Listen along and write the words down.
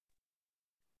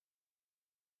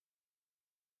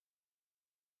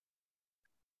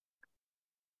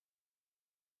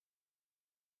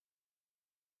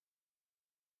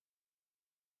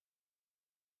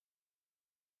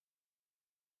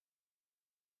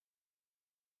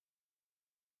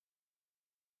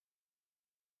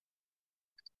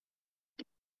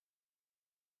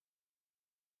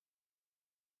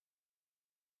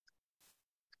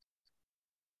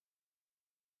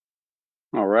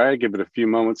All right, give it a few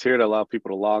moments here to allow people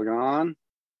to log on.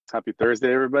 Happy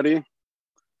Thursday, everybody.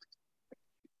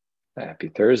 Happy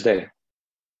Thursday.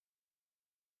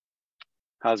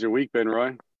 How's your week been,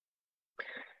 Roie?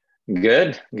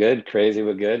 Good. Crazy,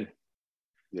 but good.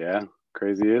 Yeah,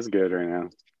 crazy is good right now.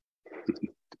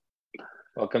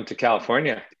 Welcome to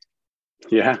California.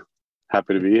 Yeah,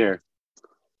 happy to be here.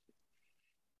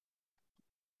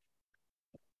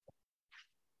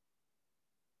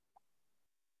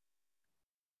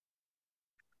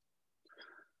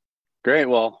 Great,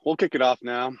 well, we'll kick it off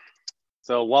now.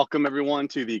 So welcome everyone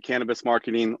to the Cannabis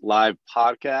Marketing Live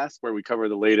podcast, where we cover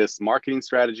the latest marketing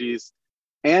strategies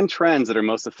and trends that are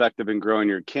most effective in growing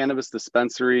your cannabis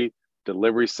dispensary,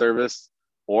 delivery service,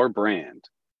 or brand.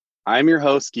 I'm your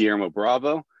host, Guillermo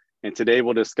Bravo, and today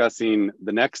we're discussing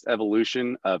the next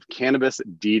evolution of cannabis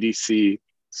DTC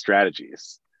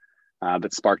strategies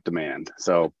that spark demand.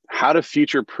 So how to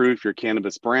future-proof your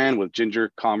cannabis brand with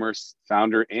Ginger Commerce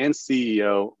founder and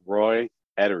CEO, Roie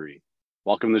Edery.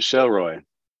 Welcome to the show, Roie.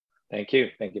 Thank you.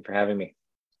 Thank you for having me.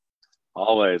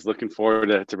 Always looking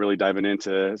forward to really diving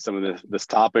into some of this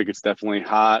topic. It's definitely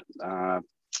hot. A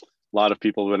lot of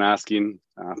people have been asking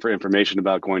for information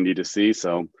about going D2C.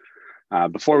 So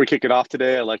before we kick it off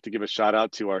today, I'd like to give a shout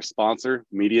out to our sponsor,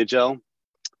 MediaGel.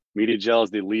 MediaGel is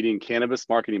the leading cannabis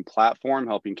marketing platform,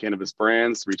 helping cannabis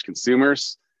brands reach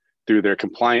consumers through their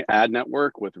compliant ad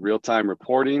network with real-time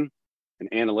reporting, an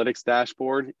analytics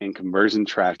dashboard, and conversion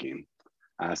tracking.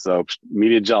 So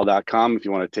MediaGel.com if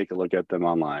you want to take a look at them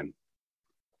online.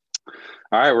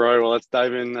 All right, Roie, well, let's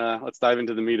dive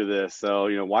into the meat of this.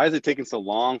 So, why is it taking so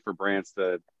long for brands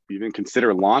to even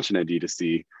consider launching a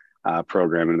D2C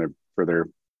program for their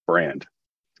brand?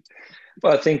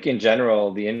 Well, I think in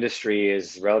general, the industry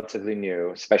is relatively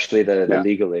new, especially the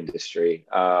legal industry.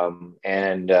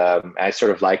 I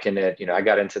sort of liken it, I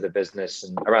got into the business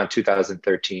in around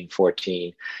 2013,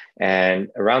 14. And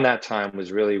around that time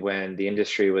was really when the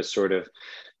industry was sort of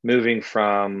moving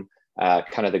from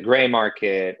kind of the gray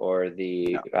market or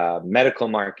the medical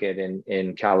market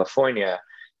in California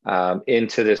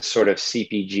into this sort of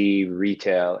CPG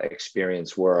retail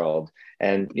experience world.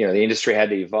 And, the industry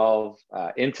had to evolve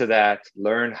into that,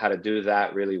 learn how to do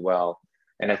that really well.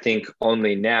 And I think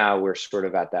only now we're sort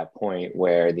of at that point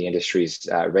where the industry's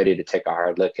ready to take a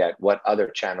hard look at what other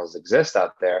channels exist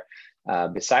out there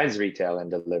besides retail and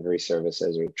delivery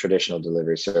services or traditional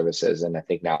delivery services. And I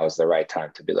think now is the right time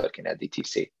to be looking at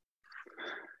DTC.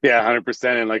 Yeah,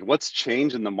 100%. And what's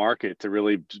changed in the market to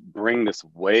really bring this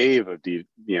wave of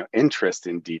interest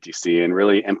in DTC and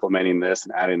really implementing this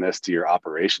and adding this to your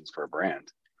operations for a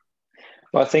brand?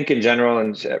 Well, I think in general,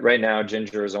 and right now,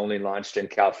 Ginger is only launched in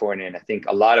California. And I think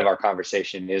a lot of our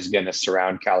conversation is going to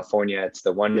surround California. It's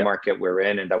the one market we're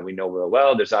in and that we know real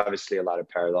well. There's obviously a lot of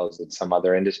parallels in some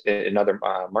other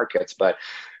markets, but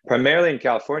primarily in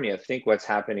California, I think what's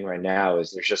happening right now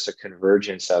is there's just a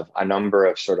convergence of a number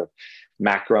of sort of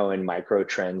macro and micro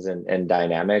trends and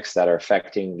dynamics that are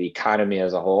affecting the economy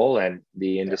as a whole and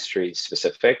the industry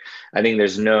specific. I think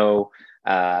there's no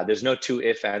two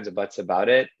ifs, ands, or buts about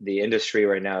it. The industry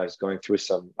right now is going through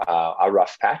a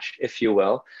rough patch, if you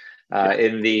will.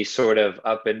 In the sort of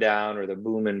up and down or the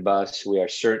boom and bust, we are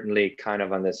certainly kind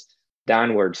of on this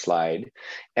downward slide.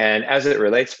 And as it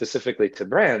relates specifically to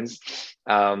brands,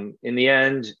 in the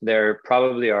end, there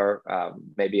probably are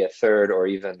maybe a third or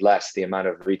even less the amount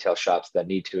of retail shops that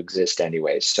need to exist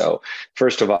anyways. So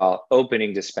first of all,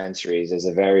 opening dispensaries is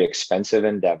a very expensive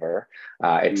endeavor.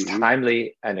 It's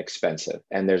timely and expensive.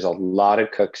 And there's a lot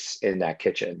of cooks in that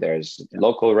kitchen. There's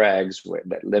local regs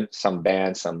that some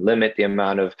ban, some limit the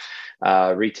amount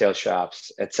of retail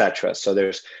shops, etc. So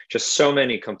there's just so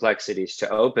many complexities to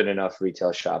open enough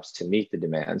retail shops to meet the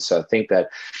demand. So I think that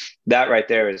right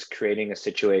there is creating a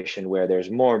situation where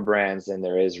there's more brands than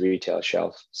there is retail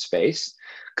shelf space,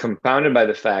 compounded by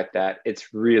the fact that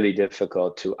it's really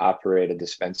difficult to operate a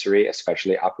dispensary,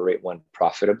 especially operate one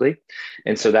profitably.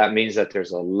 And so that means that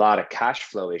there's a lot of cash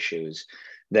flow issues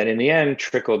that in the end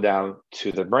trickle down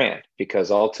to the brand,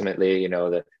 because ultimately,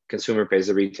 the consumer pays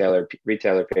the retailer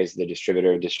pays the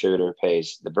distributor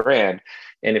pays the brand.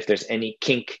 And if there's any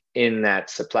kink in that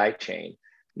supply chain,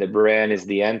 the brand is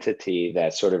the entity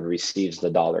that sort of receives the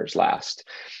dollars last.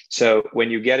 So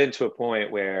when you get into a point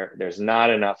where there's not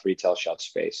enough retail shelf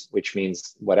space, which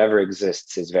means whatever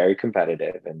exists is very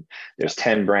competitive and there's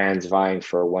 10 brands vying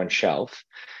for one shelf.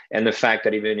 And the fact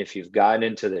that even if you've gotten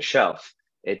into the shelf,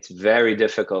 it's very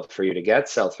difficult for you to get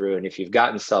sell-through. And if you've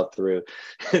gotten sell-through,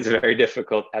 it's very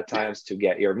difficult at times to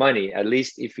get your money. At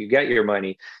least if you get your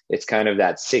money, it's kind of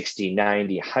that 60,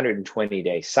 90,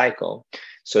 120-day cycle.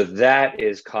 So that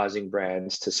is causing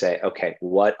brands to say, okay,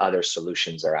 what other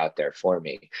solutions are out there for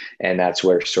me? And that's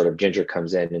where sort of Ginger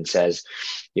comes in and says,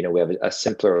 you know, we have a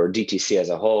simpler, or DTC as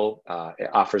a whole, it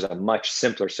offers a much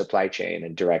simpler supply chain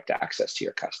and direct access to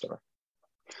your customer.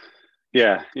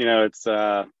 Yeah, you know,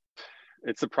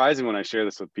 it's surprising when I share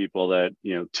this with people that,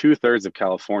 you know, 2/3 of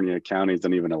California counties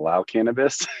don't even allow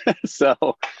cannabis. So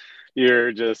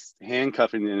you're just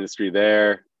handcuffing the industry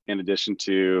there, in addition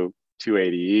to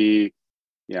 280E,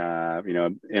 you know,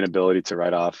 inability to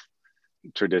write off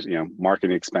traditional, you know,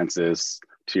 marketing expenses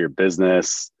to your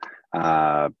business.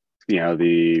 You know,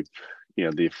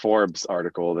 the Forbes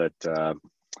article that,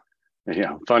 you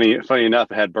know, funny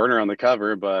enough, it had Burner on the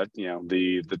cover, but you know,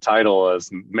 the title is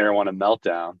Marijuana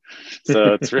Meltdown.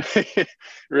 So it's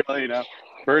really, you know,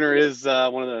 Burner is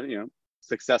one of the, you know,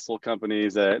 successful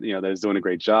companies that, you know, that is doing a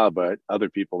great job, but other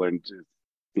people are,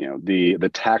 you know, the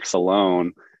tax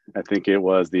alone, I think it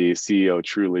was the CEO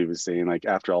Truly was saying, like,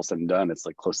 after all said and done, it's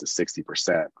like close to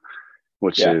 60%,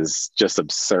 which is just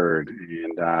absurd,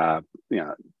 and you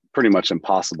know, pretty much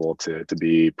impossible to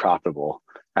be profitable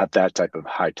at that type of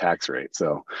high tax rate.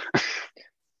 So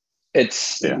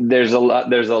there's a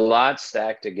lot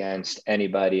stacked against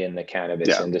anybody in the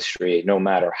cannabis industry, no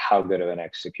matter how good of an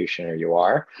executioner you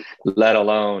are, let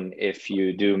alone if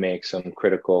you do make some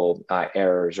critical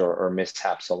errors or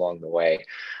mishaps along the way.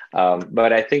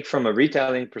 But I think from a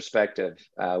retailing perspective,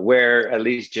 where at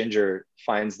least Ginger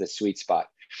finds the sweet spot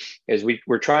is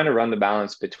we're trying to run the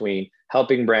balance between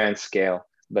helping brands scale,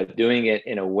 but doing it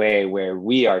in a way where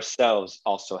we ourselves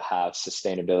also have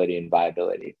sustainability and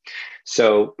viability.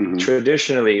 So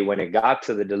traditionally, when it got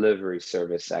to the delivery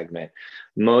service segment,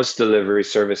 most delivery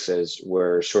services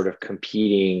were sort of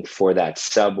competing for that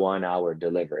sub 1 hour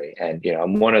delivery. And, you know,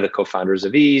 I'm one of the co-founders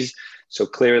of Ease, so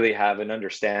clearly have an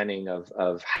understanding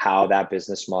of how that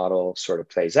business model sort of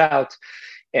plays out.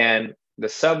 And the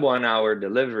sub 1 hour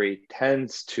delivery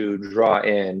tends to draw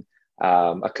in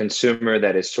a consumer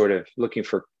that is sort of looking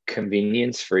for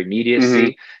convenience, for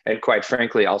immediacy, and quite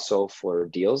frankly, also for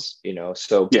deals, you know.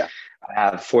 So I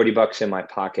have $40 in my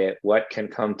pocket. What can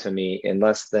come to me in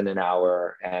less than an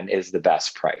hour and is the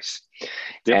best price?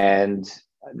 And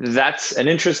that's an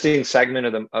interesting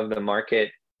segment of the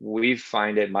market. We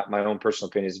find it, my own personal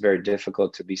opinion, is very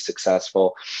difficult to be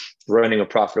successful running a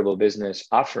profitable business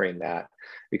offering that,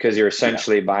 because you're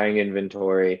essentially buying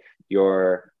inventory,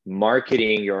 you're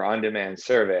marketing your on-demand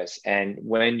service, and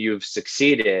when you've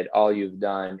succeeded, all you've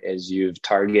done is you've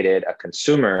targeted a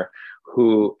consumer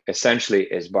who essentially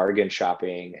is bargain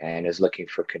shopping and is looking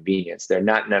for convenience. They're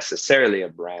not necessarily a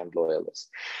brand loyalist.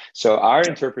 So our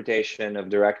interpretation of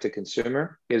direct to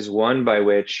consumer is one by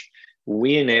which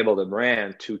we enable the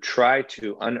brand to try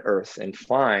to unearth and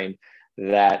find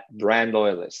that brand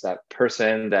loyalist, that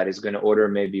person that is going to order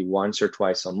maybe once or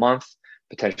twice a month,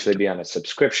 potentially be on a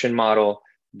subscription model,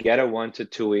 get a 1 to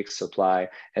 2 week supply,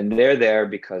 and they're there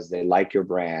because they like your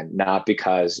brand, not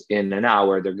because in an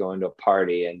hour they're going to a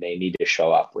party and they need to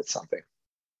show up with something.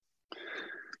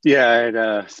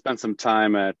 Yeah, I spent some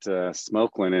time at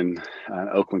Smokeland in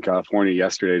Oakland, California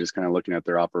yesterday, just kind of looking at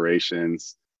their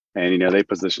operations, and you know, they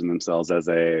position themselves as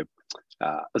a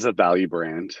value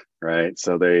brand, right?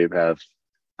 So they have,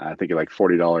 I think, like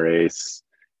 $40 Ace,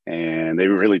 and they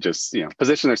really just, you know,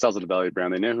 position themselves as a value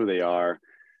brand. They know who they are.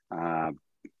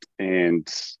 And,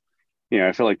 you know,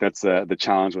 I feel like that's the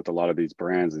challenge with a lot of these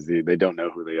brands is they don't know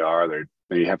who they are.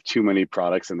 They have too many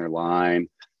products in their line,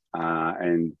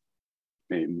 and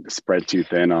they spread too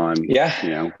thin on, you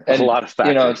know, a lot of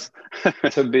factors. You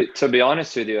know, to be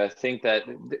honest with you, I think that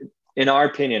in our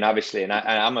opinion, obviously, and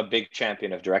I'm a big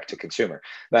champion of direct to consumer,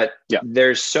 but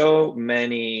there's so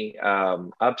many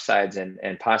upsides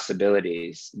and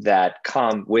possibilities that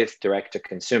come with direct to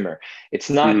consumer. It's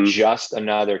not just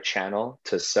another channel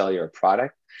to sell your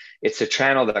product. It's a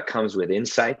channel that comes with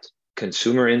insight,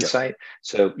 consumer insight.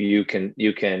 So you can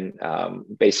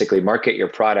basically market your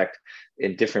product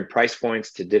in different price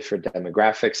points to different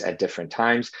demographics at different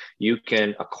times. You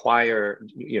can acquire,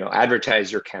 you know,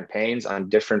 advertise your campaigns on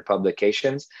different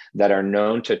publications that are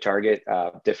known to target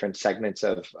different segments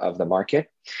of the market.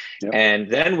 And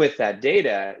then with that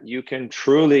data, you can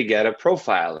truly get a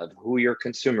profile of who your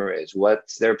consumer is,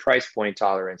 what's their price point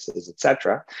tolerances, et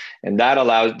cetera. And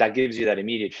that gives you that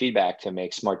immediate feedback to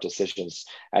make smart decisions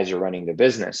as you're running the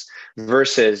business.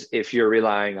 Versus if you're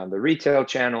relying on the retail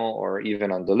channel or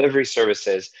even on delivery services,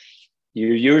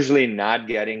 you're usually not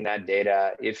getting that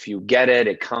data. If you get it,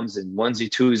 it comes in onesie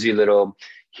twosie little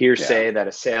hearsay that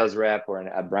a sales rep or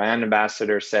a brand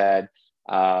ambassador said.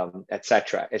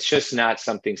 etc. It's just not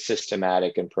something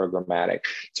systematic and programmatic.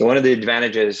 So one of the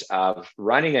advantages of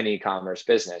running an e-commerce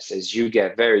business is you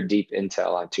get very deep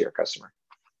intel onto your customer.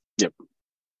 Yep.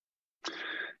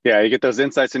 Yeah, you get those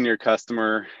insights in your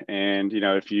customer, and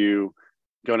if you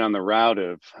go down the route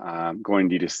of going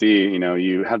D2C,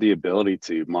 you have the ability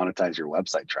to monetize your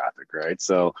website traffic, right?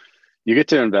 So you get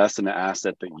to invest in an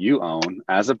asset that you own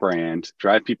as a brand,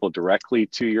 drive people directly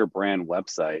to your brand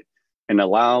website, and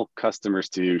allow customers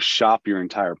to shop your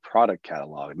entire product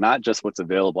catalog, not just what's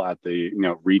available at the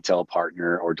retail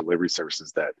partner or delivery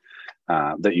services that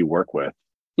you work with.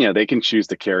 They can choose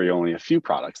to carry only a few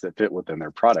products that fit within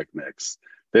their product mix.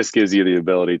 This gives you the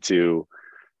ability to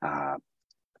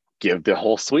give the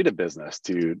whole suite of business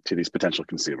to these potential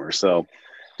consumers. So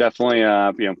definitely,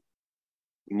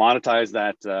 monetize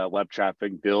that web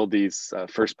traffic, build these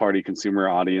first-party consumer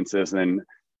audiences, and then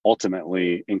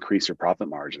ultimately increase your profit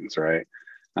margins, right?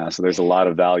 So there's a lot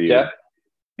of value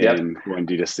in going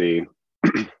D2C.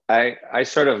 I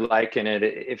sort of liken it,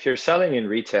 if you're selling in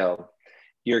retail,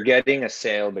 you're getting a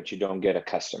sale, but you don't get a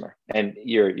customer. And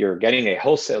you're getting a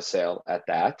wholesale sale at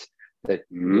that. The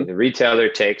retailer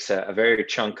takes a very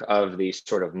chunk of the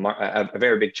sort of a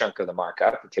very big chunk of the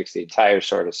markup. It takes the entire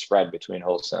sort of spread between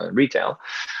wholesale and retail.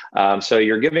 So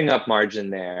you're giving up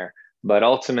margin there, but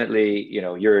ultimately,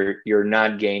 you're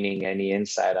not gaining any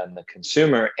insight on the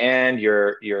consumer, and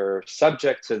you're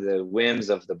subject to the whims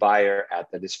of the buyer at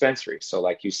the dispensary. So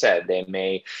like you said, they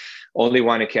may only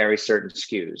want to carry certain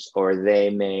SKUs, or they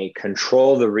may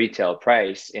control the retail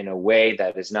price in a way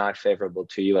that is not favorable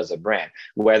to you as a brand.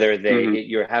 Whether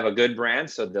you have a good brand,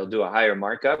 so they'll do a higher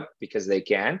markup because they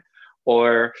can,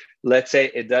 or let's say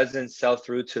it doesn't sell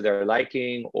through to their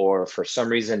liking, or for some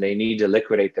reason they need to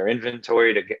liquidate their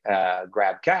inventory to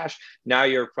grab cash. Now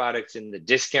your product's in the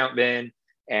discount bin,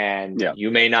 and you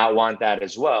may not want that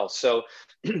as well. So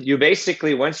you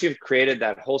basically, once you've created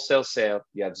that wholesale sale,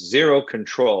 you have zero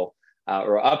control,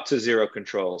 or up to zero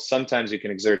control. Sometimes you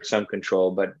can exert some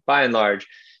control, but by and large,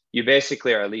 you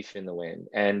basically are a leaf in the wind.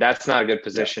 And that's not a good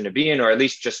position to be in, or at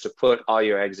least just to put all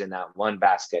your eggs in that one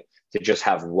basket, to just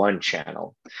have one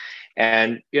channel.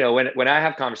 And when I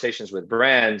have conversations with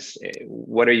brands,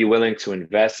 what are you willing to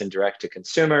invest in direct to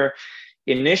consumer?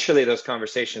 Initially, those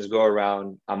conversations go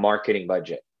around a marketing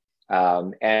budget.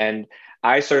 And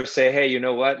I sort of say, hey, you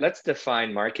know what? Let's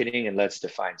define marketing and let's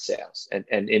define sales.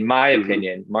 And in my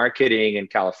opinion, marketing in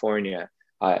California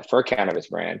for a cannabis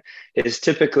brand is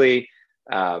typically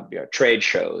trade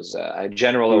shows,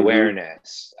 general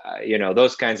awareness,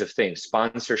 those kinds of things,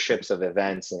 sponsorships of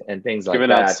events and things like that.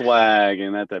 Giving out swag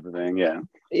and that type of thing.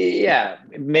 Yeah,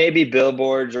 maybe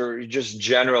billboards or just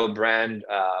general brand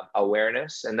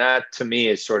awareness. And that to me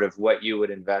is sort of what you would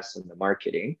invest in the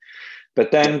marketing. But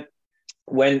then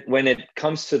when it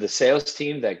comes to the sales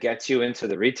team that gets you into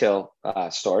the retail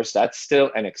stores, that's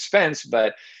still an expense,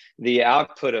 but the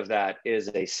output of that is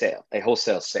a sale, a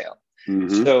wholesale sale.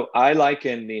 So I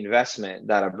liken the investment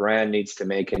that a brand needs to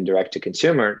make in direct to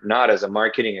consumer, not as a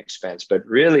marketing expense, but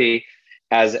really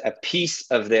as a piece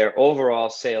of their overall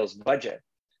sales budget.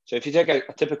 So if you take a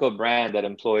typical brand that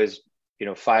employs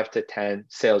 5 to 10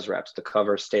 sales reps to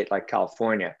cover a state like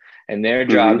California, and their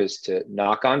job is to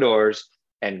knock on doors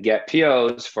and get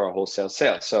POs for a wholesale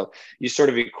sale. So you sort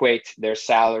of equate their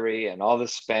salary and all the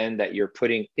spend that you're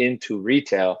putting into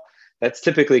retail. That's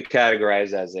typically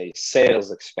categorized as a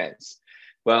sales expense.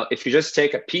 Well, if you just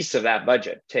take a piece of that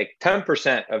budget, take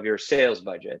 10% of your sales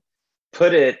budget,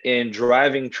 put it in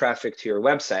driving traffic to your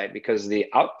website, because the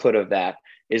output of that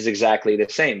is exactly the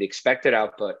same. The expected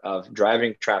output of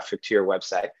driving traffic to your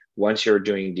website once you're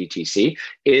doing DTC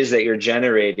is that you're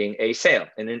generating a sale.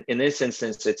 And in this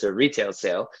instance, it's a retail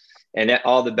sale. And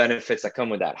all the benefits that come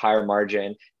with that, higher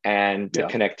margin and the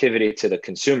connectivity to the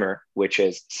consumer, which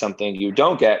is something you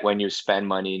don't get when you spend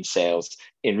money in sales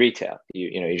in retail.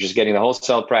 You're just getting the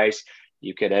wholesale price.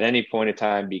 You could at any point in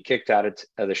time be kicked out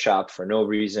of the shop for no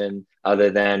reason other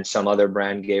than some other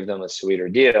brand gave them a sweeter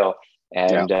deal.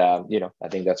 And I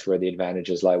think that's where the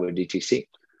advantages lie with DTC.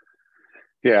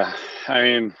 Yeah, I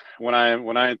mean, when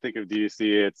I think of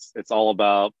DTC, it's all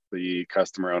about the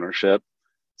customer ownership.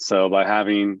 So by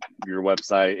having your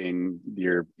website and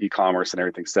your e-commerce and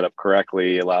everything set up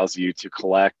correctly, allows you to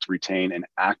collect, retain, and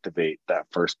activate that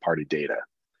first-party data,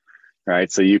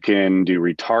 right? So you can do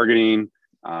retargeting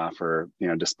for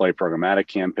display programmatic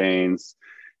campaigns.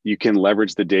 You can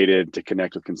leverage the data to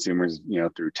connect with consumers,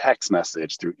 through text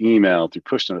message, through email, through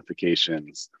push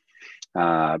notifications.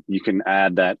 You can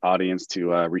add that audience to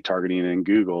retargeting in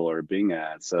Google or Bing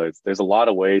ads. So there's a lot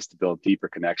of ways to build deeper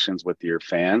connections with your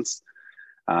fans.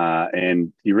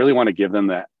 And you really want to give them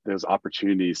that those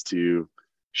opportunities to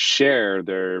share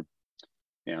their,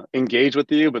 engage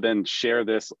with you, but then share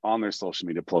this on their social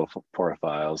media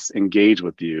profiles, engage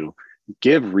with you,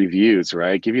 give reviews,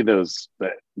 right? Give you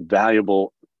that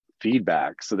valuable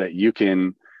feedback so that you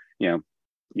can,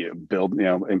 build,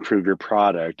 improve your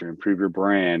product or improve your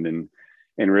brand. And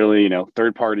really,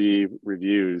 third-party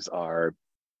reviews are,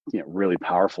 really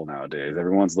powerful nowadays.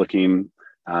 Everyone's looking,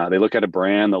 they look at a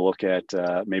brand, they'll look at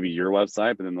maybe your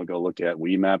website, but then they'll go look at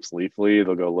Weemaps, Leafly,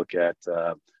 they'll go look at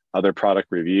other product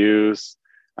reviews.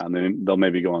 Then they'll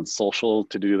maybe go on social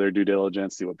to do their due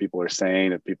diligence, see what people are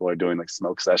saying, if people are doing like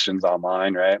smoke sessions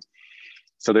online, right?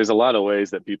 So there's a lot of ways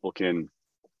that people can,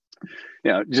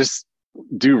 just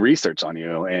do research on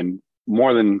you. And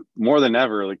more than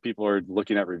ever, like, people are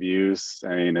looking at reviews.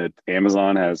 I mean,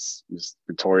 Amazon is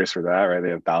notorious for that, right?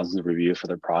 They have thousands of reviews for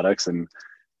their products, and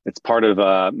it's part of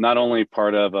not only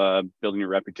part of building your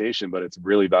reputation, but it's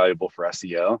really valuable for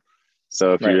SEO.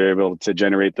 So if you're able to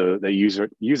generate the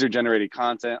user generated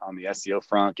content on the SEO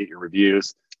front, get your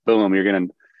reviews, boom,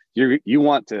 you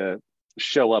want to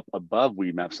show up above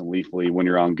Weedmaps and Leafly when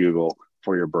you're on Google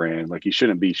for your brand. Like, you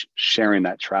shouldn't be sharing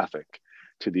that traffic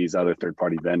to these other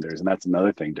third-party vendors. And that's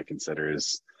another thing to consider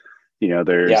is,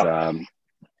 there's a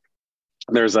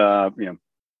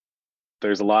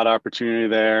lot of opportunity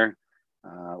there.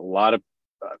 A lot of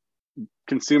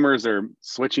consumers are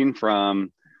switching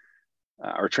from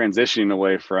or transitioning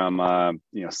away from,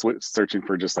 searching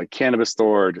for just like cannabis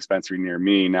store or dispensary near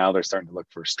me. Now they're starting to look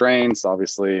for strains,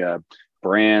 obviously,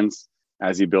 brands.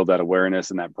 As you build that awareness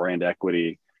and that brand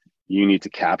equity, you need to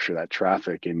capture that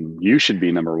traffic, and you should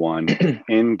be number one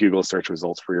in Google search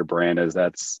results for your brand,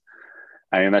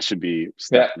 that should be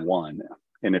step one.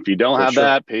 And if you don't have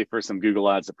that, pay for some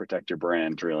Google ads to protect your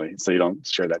brand, really, so you don't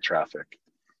share that traffic.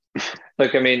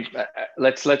 Look, I mean,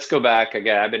 let's go back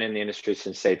again. I've been in the industry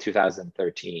since, say,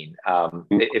 2013.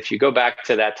 If you go back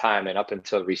to that time and up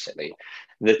until recently,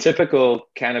 the typical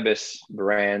cannabis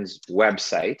brand's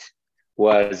website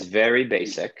was very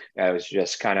basic. It was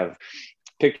just kind of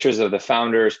pictures of the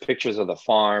founders, pictures of the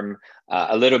farm,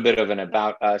 a little bit of an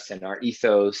about us and our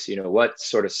ethos, what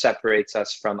sort of separates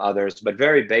us from others, but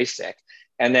very basic.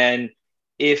 And then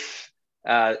if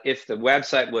the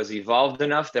website was evolved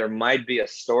enough, there might be a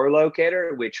store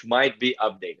locator, which might be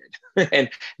updated. And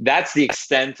that's the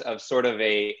extent of sort of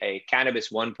a Cannabis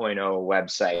 1.0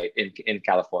 website in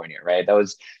California, right? That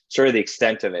was sort of the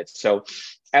extent of it. So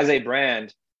as a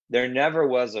brand, there never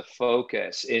was a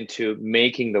focus into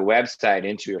making the website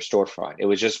into your storefront. It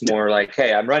was just more like,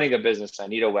 hey, I'm running a business, I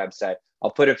need a website.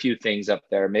 I'll put a few things up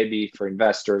there, maybe for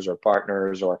investors or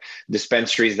partners or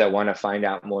dispensaries that want to find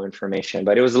out more information.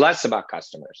 But it was less about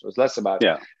customers. It was less about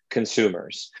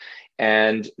consumers.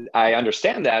 And I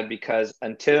understand that because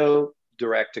until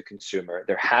direct to consumer,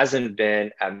 there hasn't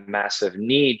been a massive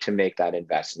need to make that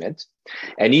investment.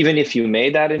 And even if you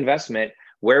made that investment,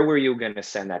 where were you going to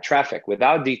send that traffic?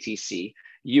 Without DTC,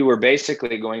 you were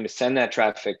basically going to send that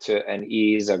traffic to an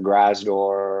Ease, a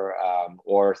Grassdoor,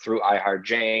 or through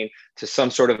iHeartJane to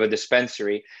some sort of a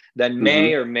dispensary that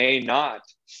may or may not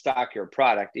stock your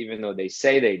product, even though they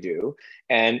say they do.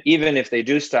 And even if they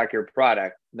do stock your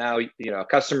product, now a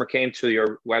customer came to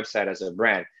your website as a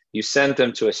brand, you sent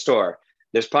them to a store.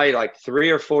 There's probably like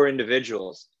 3 or 4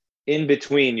 individuals in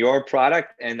between your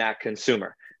product and that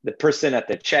consumer. The person at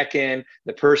the check-in,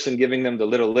 the person giving them the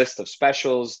little list of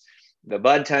specials, the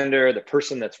bud tender, the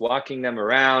person that's walking them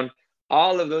around,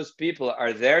 all of those people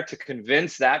are there to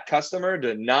convince that customer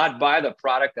to not buy the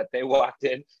product that they walked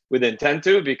in with intent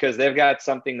to, because they've got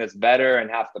something that's better and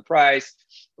half the price,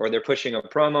 or they're pushing a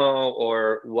promo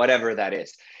or whatever that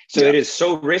is. So it is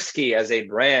so risky as a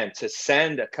brand to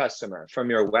send a customer from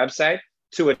your website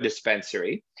to a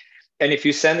dispensary. And if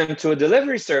you send them to a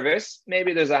delivery service,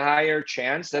 maybe there's a higher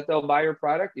chance that they'll buy your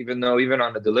product, even though even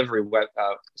on the delivery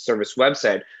service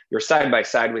website, you're side by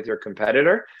side with your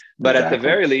competitor. But at the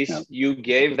very least, you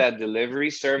gave that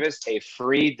delivery service a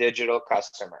free digital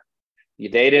customer. They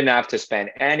didn't have to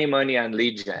spend any money on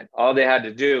lead gen. All they had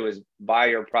to do is buy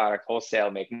your product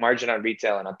wholesale, make margin on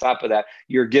retail. And on top of that,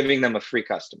 you're giving them a free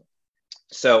customer.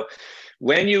 So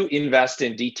when you invest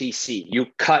in DTC, you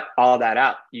cut all that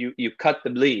out. You cut the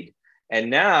bleed. And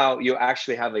now you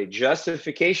actually have a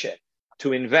justification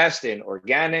to invest in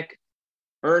organic,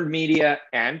 earned media,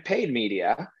 and paid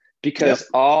media, because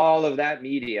all of that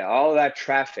media, all of that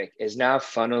traffic is now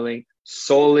funneling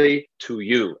solely to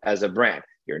you as a brand.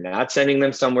 You're not sending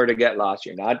them somewhere to get lost.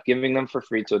 You're not giving them for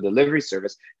free to a delivery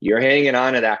service. You're hanging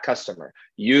on to that customer.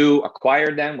 You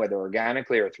acquired them, whether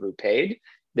organically or through paid.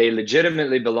 They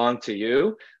legitimately belong to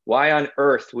you. Why on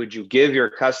earth would you give your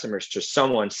customers to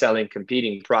someone selling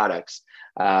competing products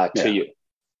to you?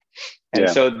 And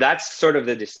so that's sort of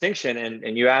the distinction.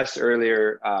 And you asked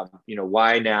earlier,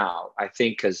 why now? I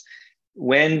think because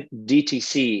when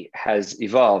DTC has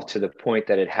evolved to the point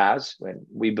that it has, when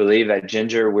we believe at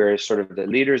Ginger, we're sort of the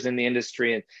leaders in the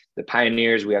industry and the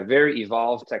pioneers, we have very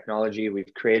evolved technology.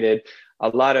 We've created a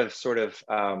lot of sort of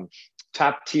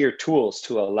top tier tools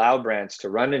to allow brands to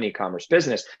run an e-commerce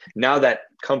business. Now that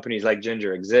companies like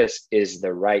Ginger exist, is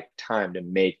the right time to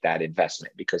make that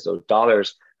investment, because those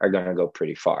dollars are going to go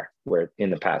pretty far, where in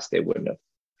the past they wouldn't have.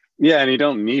 Yeah, and you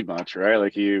don't need much, right?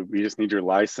 Like you just need your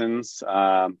license.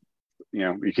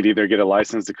 You could either get a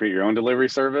license to create your own delivery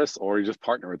service, or you just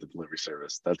partner with the delivery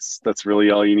service. That's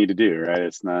really all you need to do, right?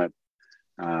 It's not.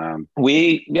 At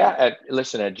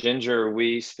Ginger,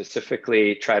 we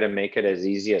specifically try to make it as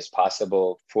easy as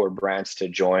possible for brands to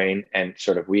join, and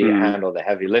sort of we handle the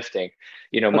heavy lifting.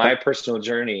 My personal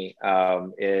journey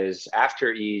is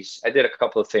after Ease. I did a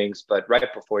couple of things, but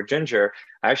right before Ginger,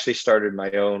 I actually started my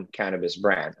own cannabis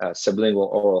brand, a sublingual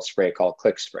oral spray called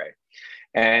Click Spray.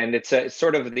 And it's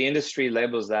sort of, the industry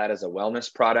labels that as a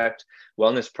wellness product.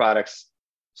 Wellness products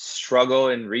struggle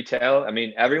in retail. I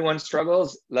mean, everyone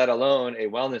struggles, let alone a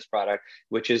wellness product,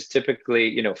 which is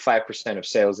typically, 5% of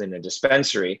sales in a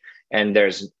dispensary. And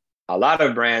there's a lot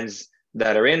of brands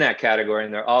that are in that category,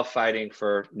 and they're all fighting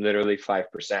for literally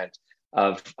 5%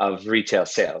 of retail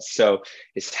sales. So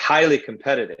it's highly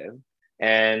competitive.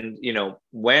 And,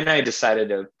 when I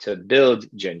decided to build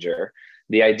Ginger,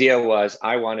 the idea was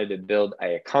I wanted to build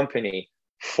a company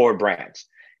for brands.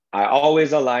 I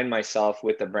always align myself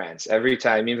with the brands. Every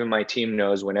time, even my team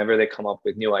knows, whenever they come up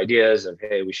with new ideas of,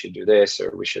 hey, we should do this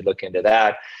or we should look into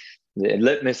that, the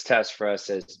litmus test for us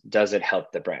is, does it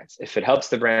help the brands? If it helps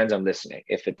the brands, I'm listening.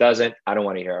 If it doesn't, I don't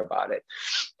want to hear about it.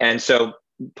 And so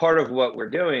part of what we're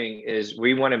doing is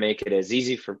we want to make it as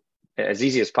easy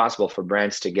as possible for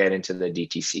brands to get into the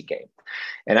DTC game.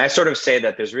 And I sort of say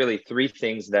that there's really three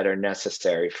things that are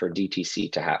necessary for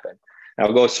DTC to happen. And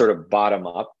I'll go sort of bottom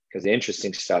up, because the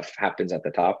interesting stuff happens at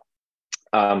the top.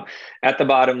 At the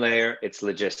bottom layer, it's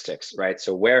logistics, right?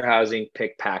 So warehousing,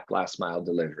 pick, pack, last mile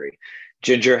delivery.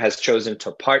 Ginger has chosen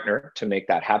to partner to make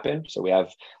that happen. So we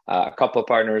have a couple of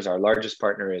partners. Our largest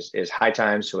partner is High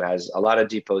Times, who has a lot of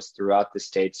depots throughout the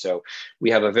state. So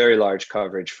we have a very large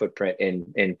coverage footprint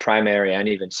in primary and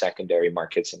even secondary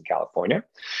markets in California.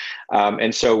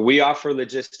 And so we offer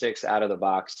logistics out of the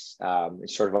box,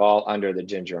 sort of all under the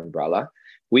Ginger umbrella.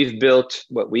 We've built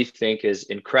what we think is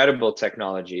incredible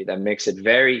technology that makes it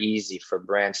very easy for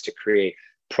brands to create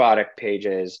product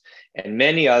pages and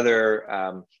many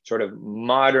other sort of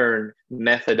modern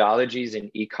methodologies in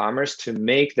e-commerce to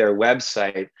make their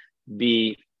website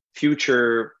be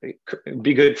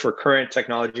good for current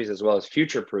technologies as well as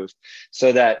future proof,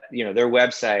 so that their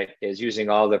website is using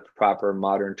all the proper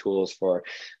modern tools for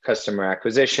customer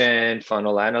acquisition,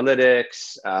 funnel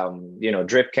analytics,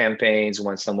 drip campaigns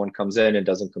when someone comes in and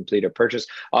doesn't complete a purchase.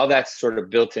 All that's sort of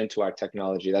built into our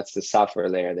technology. That's the software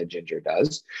layer that Ginger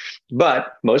does.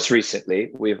 But most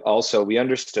recently, we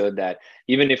understood that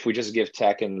even if we just give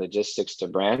tech and logistics to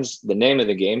brands, the name of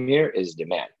the game here is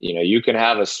demand. You can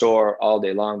have a store all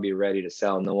day long, be ready to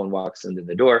sell. No one walks into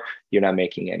the door. You're not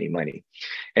making any money.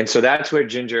 And so that's where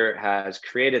Ginger has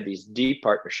created these deep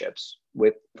partnerships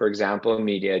with, for example,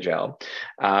 Media Gel,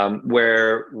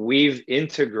 where we've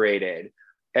integrated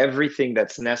everything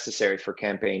that's necessary for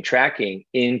campaign tracking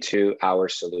into our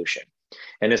solution.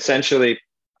 And essentially,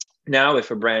 now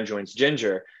if a brand joins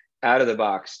Ginger, out of the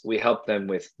box, we help them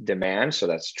with demand. So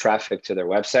that's traffic to their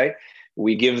website.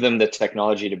 We give them the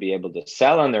technology to be able to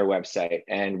sell on their website,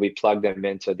 and we plug them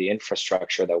into the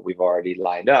infrastructure that we've already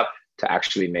lined up to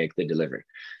actually make the delivery.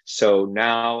 So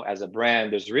now as a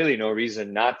brand, there's really no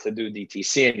reason not to do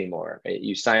DTC anymore.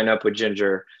 You sign up with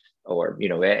Ginger, or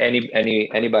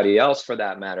anybody else for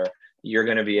that matter, you're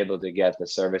going to be able to get the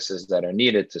services that are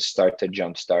needed to start to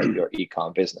jumpstart your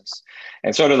e-com business.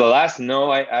 And sort of the last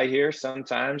no I hear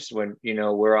sometimes when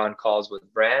we're on calls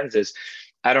with brands is,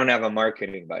 I don't have a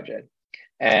marketing budget.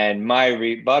 And my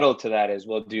rebuttal to that is,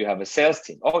 well, do you have a sales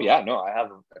team? Oh yeah, no, I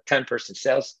have a 10-person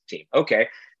sales team. Okay,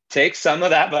 take some of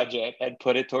that budget and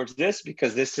put it towards this,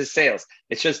 because this is sales.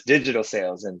 It's just digital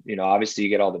sales. And, obviously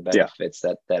you get all the benefits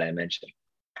that I mentioned.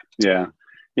 Yeah.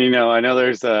 I know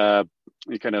there's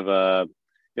you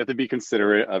have to be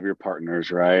considerate of your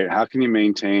partners, right? How can you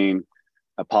maintain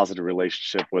a positive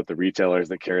relationship with the retailers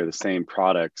that carry the same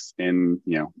products in,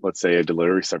 let's say a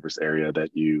delivery service area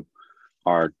that you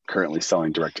are currently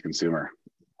selling direct to consumer?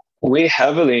 We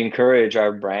heavily encourage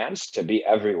our brands to be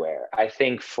everywhere. I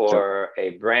think for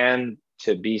a brand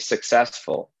to be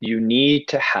successful, you need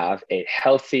to have a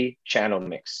healthy channel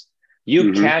mix. You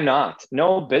Mm-hmm. cannot,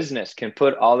 no business can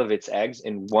put all of its eggs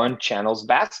in one channel's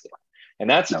basket. And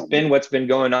that's been what's been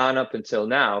going on up until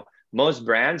now. Most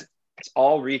brands, it's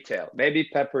all retail, maybe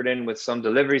peppered in with some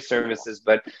delivery services,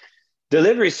 but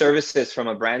delivery services from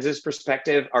a brand's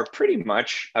perspective are pretty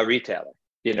much a retailer.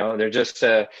 You know, they're just,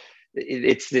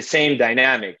 it's the same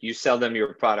dynamic. You sell them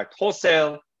your product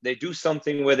wholesale, they do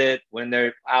something with it. When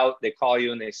they're out, they call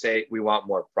you and they say, we want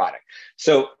more product.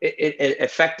 So it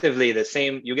effectively the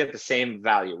same, you get the same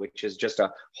value, which is just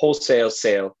a wholesale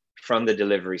sale from the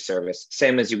delivery service,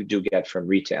 same as you do get from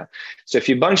retail. So if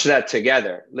you bunch that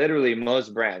together, literally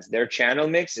most brands, their channel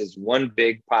mix is one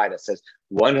big pie that says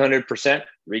 100%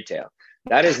 retail.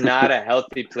 That is not a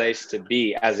healthy place to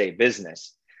be as a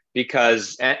business,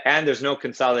 because, and there's no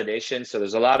consolidation. So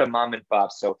there's a lot of mom and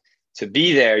pop. So to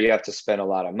be there, you have to spend a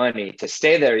lot of money. To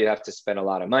stay there, you have to spend a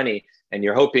lot of money. And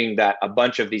you're hoping that a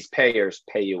bunch of these payers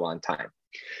pay you on time.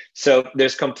 So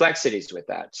there's complexities with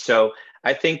that. So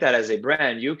I think that as a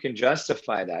brand, you can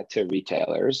justify that to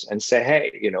retailers and say,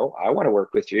 hey, you know, I want to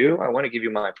work with you. I want to give you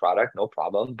my product, no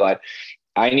problem. But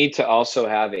I need to also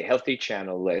have a healthy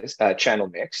channel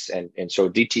mix. And so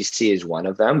DTC is one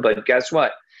of them. But guess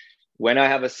what? When I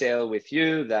have a sale with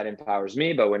you, that empowers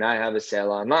me. But when I have a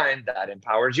sale online, that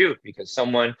empowers you, because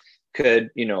someone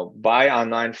could, you know, buy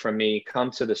online from me,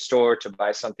 come to the store to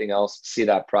buy something else, see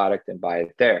that product and buy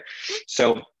it there.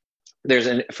 So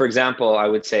for example, I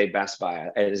would say Best Buy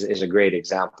is a great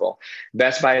example.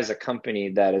 Best Buy is a company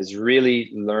that has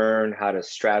really learned how to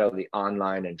straddle the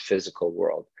online and physical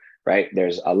world, right?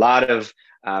 There's a lot of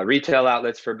retail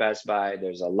outlets for Best Buy.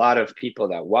 There's a lot of people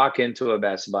that walk into a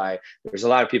Best Buy. There's a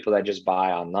lot of people that just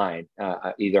buy online,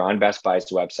 either on Best Buy's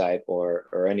website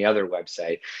or any other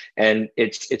website. And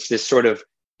it's this sort of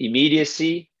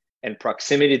immediacy and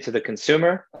proximity to the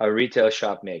consumer. A retail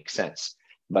shop makes sense,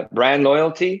 but brand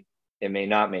loyalty, it may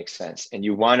not make sense. And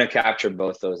you want to capture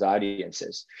both those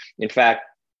audiences. In fact,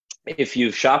 if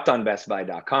you've shopped on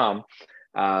bestbuy.com,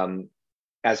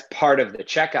 as part of the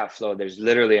checkout flow, there's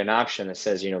literally an option that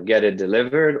says, you know, get it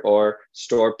delivered or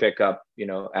store pickup, you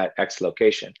know, at X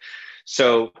location.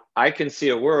 So I can see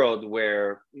a world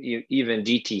where even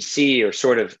DTC or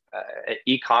sort of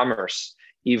e-commerce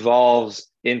evolves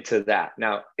into that.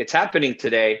 Now, it's happening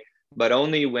today, but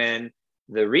only when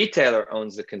the retailer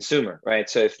owns the consumer, right?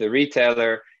 So if the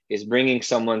retailer is bringing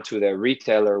someone to their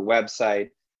retailer website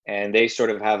and they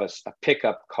sort of have a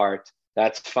pickup cart,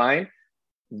 that's fine.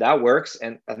 That works.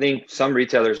 And I think some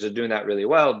retailers are doing that really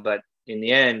well, but in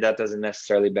the end, that doesn't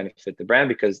necessarily benefit the brand,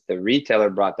 because the retailer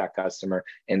brought that customer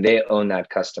and they own that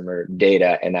customer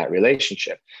data and that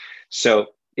relationship. So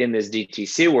in this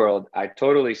DTC world, I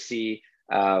totally see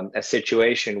a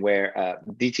situation where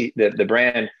the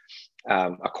brand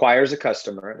acquires a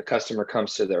customer, the customer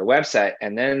comes to their website,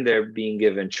 and then they're being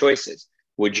given choices.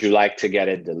 Would you like to get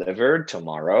it delivered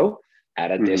tomorrow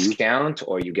at a discount,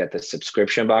 or you get the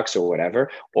subscription box or whatever?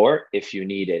 Or if you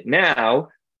need it now,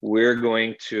 we're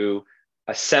going to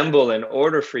assemble an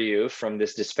order for you from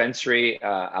this dispensary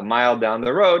a mile down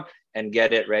the road and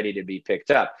get it ready to be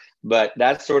picked up. But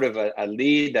that's sort of a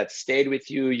lead that stayed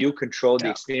with you. You control the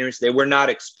experience. They were not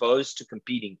exposed to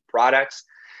competing products.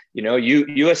 You know,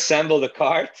 you assemble the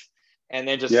cart and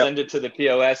then just send it to the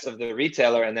POS of the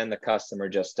retailer, and then the customer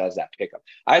just does that pickup.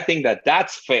 I think that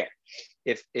that's fair.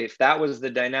 If that was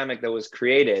the dynamic that was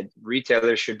created,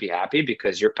 retailers should be happy,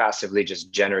 because you're passively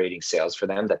just generating sales for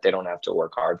them that they don't have to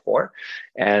work hard for.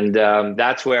 And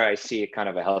that's where I see kind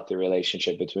of a healthy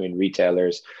relationship between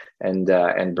retailers and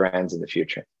brands in the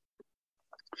future.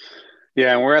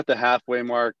 Yeah, and we're at the halfway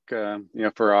mark, you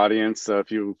know, for our audience. So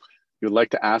if you'd like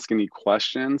to ask any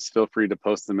questions, feel free to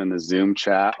post them in the Zoom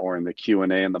chat or in the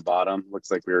Q&A in the bottom.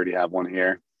 Looks like we already have one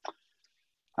here.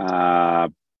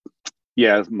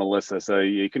 Yeah, Melissa. So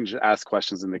you can just ask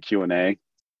questions in the Q&A.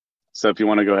 So if you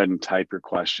want to go ahead and type your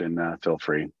question, feel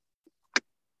free.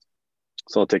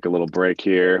 So I'll take a little break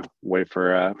here, wait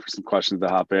for some questions to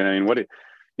hop in. I mean,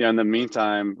 in the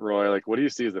meantime, Roie, like, what do you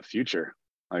see as the future?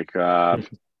 Like,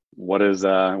 what does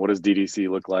DTC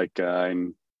look like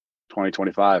in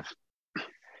 2025?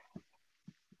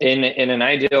 In an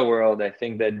ideal world, I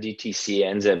think that DTC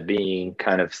ends up being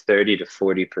kind of 30 to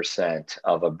 40%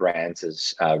 of a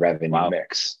brand's revenue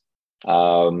mix.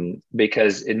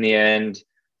 Because in the end,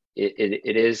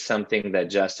 it is something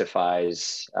that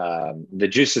justifies, the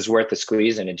juice is worth the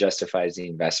squeeze, and it justifies the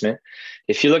investment.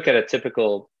 If you look at a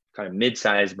typical kind of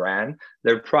mid-sized brand,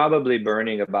 they're probably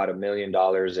burning about $1 million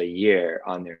a year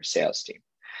on their sales team.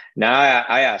 Now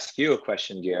I ask you a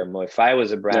question, Guillermo. If I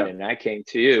was a brand Yeah. and I came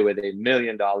to you with $1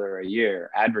 million a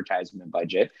year advertisement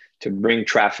budget to bring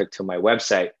traffic to my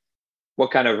website,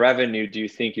 what kind of revenue do you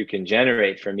think you can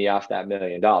generate for me off that $1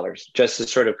 million? Just to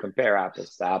sort of compare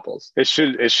apples to apples. It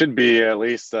should be at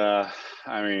least I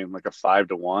mean, like a 5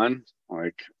 to 1.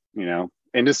 Like,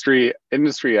 industry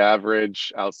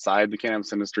average outside the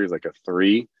cannabis industry is like a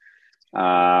 3.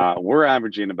 We're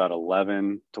averaging about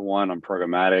 11 to 1 on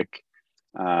programmatic.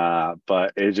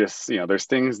 But it just, there's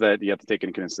things that you have to take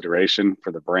into consideration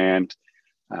for the brand.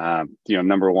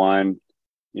 Number one,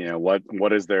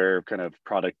 what is their kind of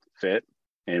product fit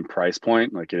and price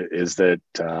point? Like, is that,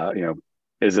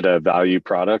 is it a value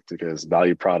product? Because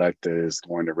value product is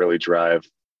going to really drive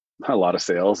a lot of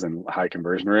sales and high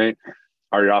conversion rate.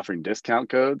 Are you offering discount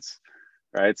codes?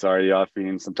 Right. So are you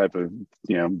offering some type of,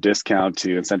 discount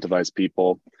to incentivize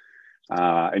people?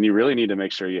 And you really need to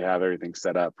make sure you have everything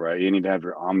set up, right? You need to have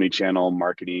your omni-channel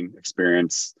marketing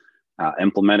experience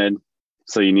implemented.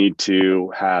 So you need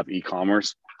to have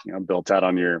e-commerce, built out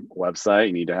on your website.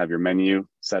 You need to have your menu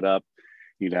set up.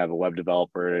 You need to have a web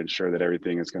developer to ensure that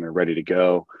everything is going to ready to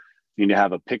go. You need to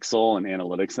have a pixel and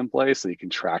analytics in place so you can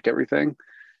track everything.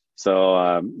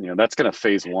 So, that's kind of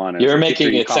phase one. You're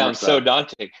making it sound so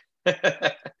daunting. No,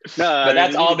 but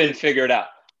that's all been figured out.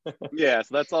 Yeah,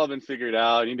 so that's all been figured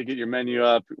out. You need to get your menu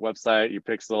up, your website, your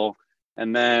pixel.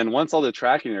 And then once all the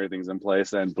tracking and everything's in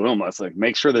place, then boom, let's like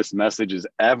make sure this message is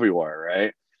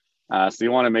everywhere, right? So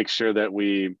you want to make sure that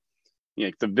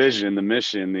the vision, the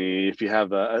mission, if you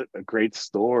have a great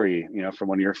story, from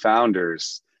one of your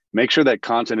founders, make sure that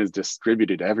content is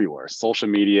distributed everywhere, social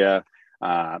media,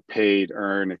 paid,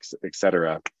 earn, et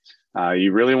cetera.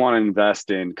 You really want to invest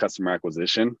in customer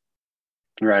acquisition.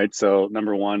 Right. So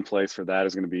number one place for that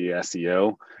is going to be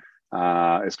SEO.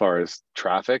 As far as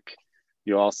traffic,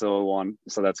 so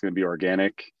that's going to be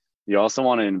organic. You also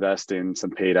want to invest in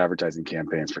some paid advertising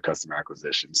campaigns for customer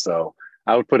acquisition. So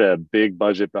I would put a big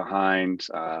budget behind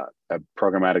a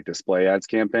programmatic display ads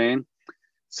campaign.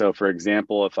 So for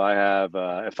example, if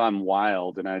I'm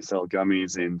Wild and I sell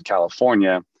gummies in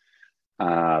California,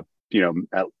 at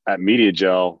Media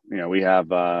Gel, we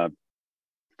have,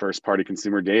 first party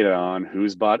consumer data on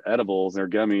who's bought edibles or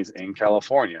gummies in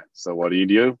California. So what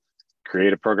do?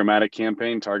 Create a programmatic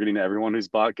campaign targeting everyone who's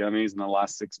bought gummies in the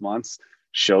last 6 months,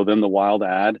 show them the Wild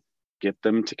ad, get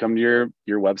them to come to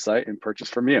your website and purchase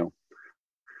from you.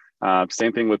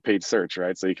 Same thing with paid search,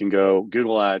 right? So you can go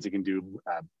Google ads, you can do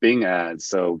Bing ads.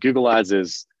 So Google ads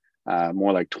is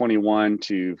more like 21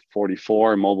 to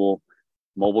 44 mobile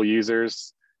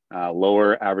users,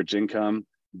 lower average income.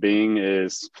 Bing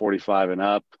is 45 and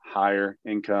up, higher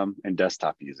income, and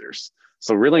desktop users.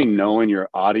 So really knowing your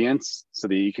audience so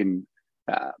that you can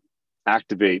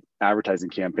activate advertising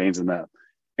campaigns in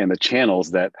the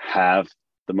channels that have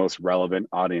the most relevant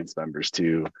audience members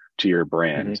to your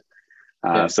brand.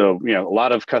 Mm-hmm. So, a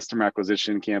lot of customer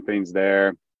acquisition campaigns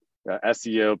there,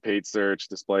 SEO, paid search,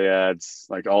 display ads,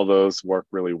 like all those work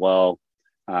really well.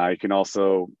 You can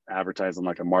also advertise on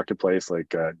like a marketplace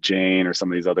like Jane or some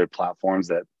of these other platforms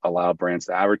that allow brands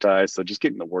to advertise. So just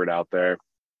getting the word out there.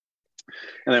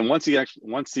 And then once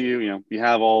you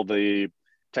have all the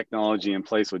technology in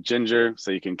place with Ginger,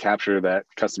 so you can capture that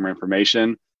customer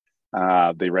information,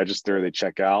 they register, they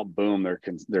check out, boom,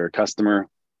 they're a customer,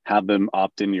 have them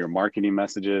opt into your marketing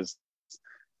messages.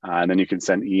 And then you can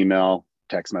send email,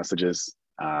 text messages,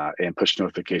 and push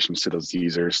notifications to those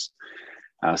users.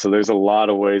 So there's a lot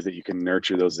of ways that you can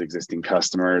nurture those existing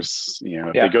customers.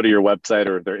 If they go to your website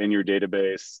or if they're in your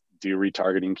database, do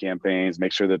retargeting campaigns,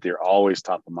 make sure that they're always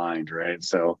top of mind, right?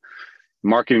 So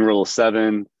marketing rule of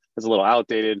 7 is a little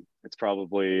outdated. It's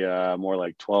probably more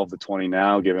like 12 to 20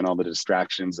 now, given all the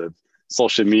distractions of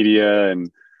social media and,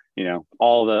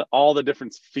 all the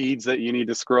different feeds that you need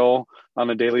to scroll on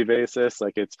a daily basis.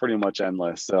 Like it's pretty much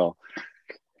endless. So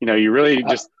you really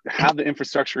just have the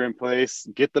infrastructure in place,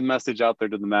 get the message out there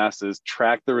to the masses,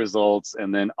 track the results,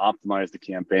 and then optimize the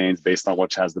campaigns based on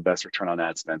which has the best return on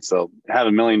ad spend. So have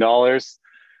 $1 million.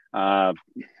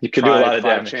 You could do a lot of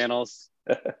 5 channels.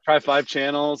 Try 5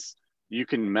 channels. You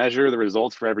can measure the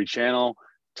results for every channel.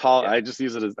 I just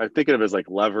use it I think of it as like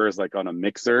levers, like on a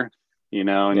mixer,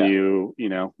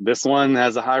 this one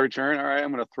has a high return. All right,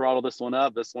 I'm going to throttle this one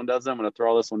up. This one doesn't. I'm going to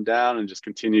throttle this one down and just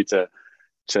continue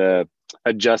to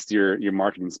adjust your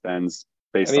marketing spends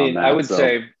based on that.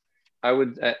 I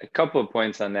would a couple of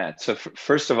points on that. So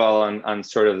first of all, on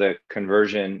sort of the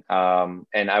conversion,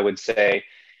 and I would say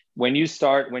when you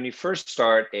first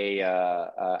start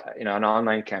an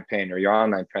online campaign or your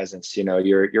online presence,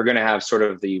 you're going to have sort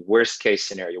of the worst case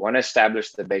scenario. You want to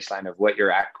establish the baseline of what your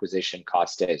acquisition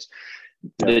cost is.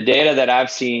 The data that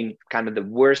I've seen, kind of the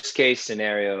worst case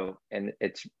scenario, and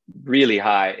it's really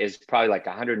high, is probably like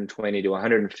 $120 to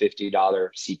 $150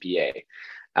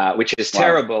 CPA, which is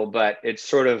terrible, but it's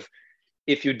sort of,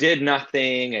 if you did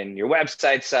nothing and your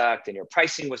website sucked and your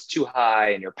pricing was too high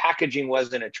and your packaging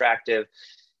wasn't attractive,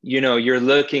 you're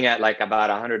looking at like about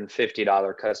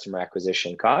 $150 customer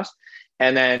acquisition cost.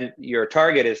 And then your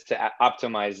target is to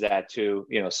optimize that to,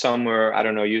 somewhere, I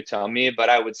don't know, you tell me, but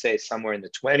I would say somewhere in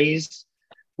the 20s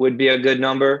would be a good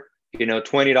number. $20,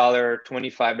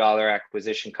 $25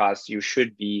 acquisition costs, you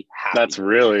should be happy. That's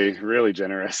really, really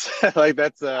generous. Like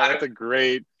that's a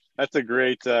great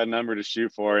number to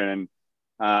shoot for. And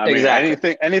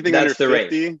exactly. anything that's under the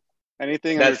 50, rate.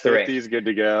 anything that's under 50 is good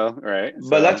to go, right?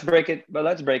 But let's break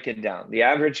it down. The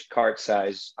average cart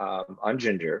size on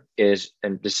Ginger is,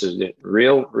 and this is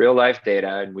real life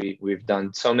data, and we've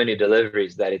done so many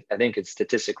deliveries that I think it's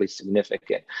statistically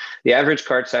significant. The average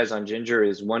cart size on Ginger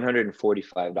is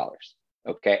 $145.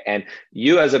 Okay, and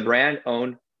you as a brand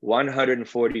own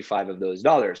 145 of those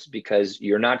dollars because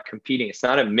you're not competing. It's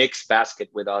not a mixed basket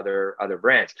with other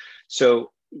brands.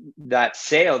 So that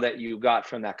sale that you got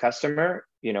from that customer,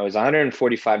 is $145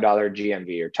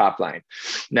 GMV or top line.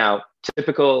 Now,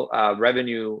 typical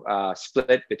revenue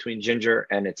split between Ginger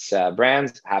and its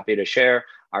brands, happy to share,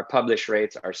 our published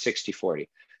rates are 60-40.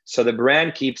 So the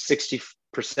brand keeps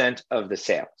 60% of the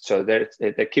sale. So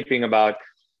they're keeping about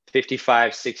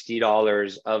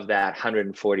 $55-60 of that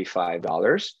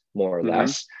 $145, more or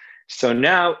less. So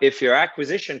now if your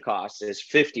acquisition cost is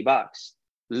 $50,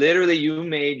 literally you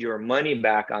made your money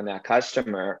back on that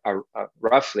customer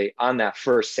roughly on that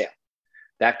first sale.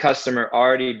 That customer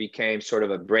already became sort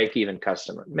of a break-even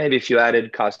customer. Maybe if you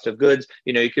added cost of goods,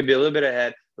 you could be a little bit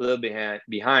ahead, a little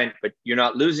behind, but you're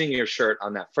not losing your shirt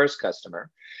on that first customer.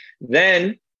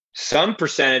 Then some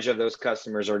percentage of those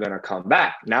customers are going to come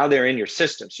back. Now they're in your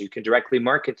system, so you can directly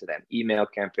market to them, email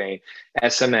campaign,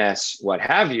 SMS, what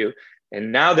have you.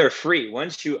 And now they're free.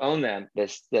 Once you own them,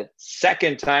 the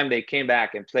second time they came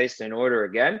back and placed an order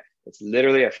again, it's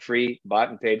literally a free bought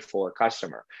and paid for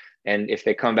customer. And if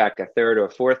they come back a third or a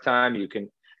fourth time, you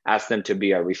can ask them to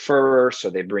be a referrer. So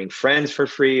they bring friends for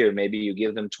free, or maybe you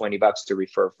give them $20 to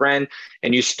refer a friend,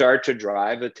 and you start to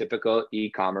drive a typical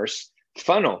e-commerce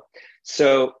funnel.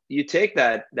 So you take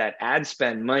that ad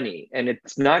spend money, and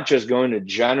it's not just going to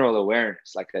general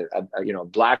awareness, like a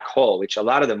black hole, which a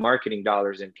lot of the marketing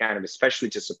dollars in cannabis, especially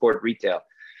to support retail,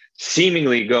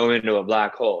 seemingly go into a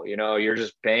black hole. You're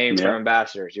just paying for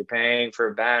ambassadors, you're paying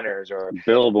for banners or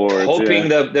billboards, hoping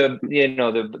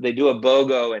they do a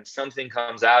BOGO and something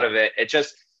comes out of it. It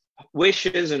just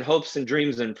wishes and hopes and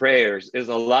dreams and prayers is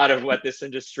a lot of what this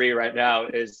industry right now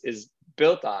is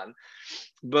built on.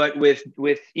 But with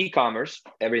e-commerce,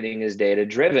 everything is data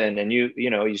driven, and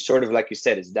you sort of, like you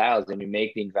said, it's dialed, and you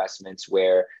make the investments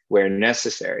where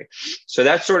necessary. So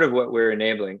that's sort of what we're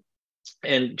enabling.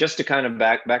 And just to kind of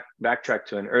backtrack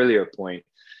to an earlier point,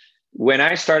 when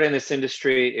I started in this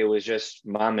industry, it was just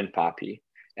mom and poppy.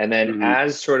 And then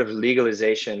as sort of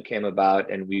legalization came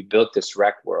about and we built this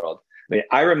rec world,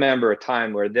 I remember a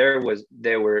time where there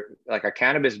were like a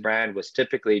cannabis brand was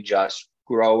typically just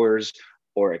growers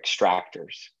or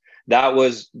extractors. That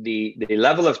was the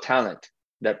level of talent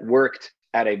that worked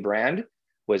at a brand,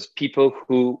 was people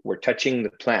who were touching the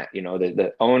plant.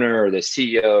 The owner or the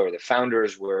CEO or the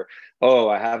founders were, oh,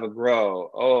 I have a grow.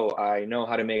 Oh, I know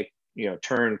how to make,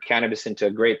 turn cannabis into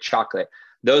a great chocolate.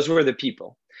 Those were the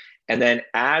people. And then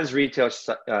as retail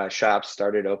shops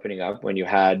started opening up, when you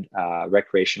had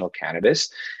recreational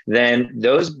cannabis, then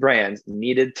those brands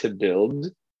needed to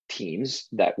build teams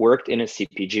that worked in a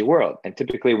CPG world. And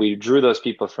typically we drew those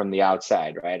people from the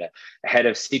outside, right? A head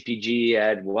of CPG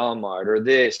at Walmart or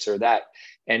this or that.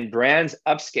 And brands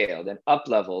upscaled and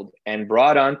up-leveled and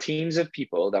brought on teams of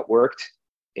people that worked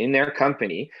in their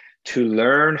company to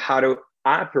learn how to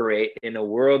operate in a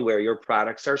world where your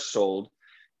products are sold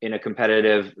in a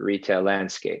competitive retail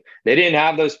landscape. They didn't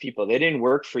have those people. They didn't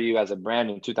work for you as a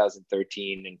brand in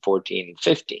 2013 and 14 and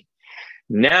 15.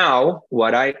 Now,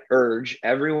 what I urge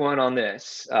everyone on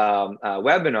this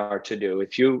webinar to do,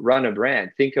 if you run a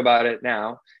brand, think about it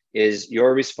now, is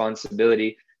your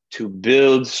responsibility to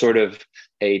build sort of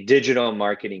a digital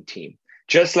marketing team.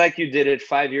 Just like you did it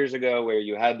 5 years ago, where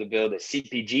you had to build a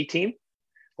CPG team,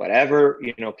 whatever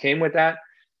came with that,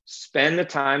 spend the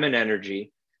time and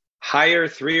energy, hire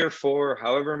 3 or 4,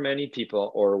 however many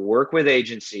people, or work with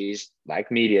agencies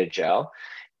like Media Gel,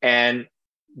 and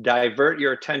divert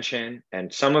your attention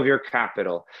and some of your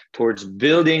capital towards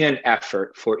building an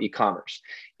effort for e-commerce.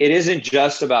 It isn't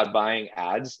just about buying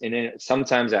ads. And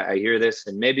sometimes I hear this,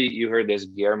 and maybe you heard this,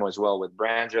 Guillermo, as well, with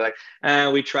brands. They're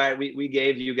like, we tried, we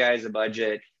gave you guys a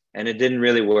budget and it didn't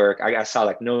really work. I saw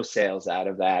like no sales out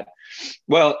of that.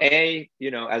 Well,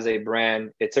 as a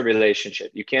brand, it's a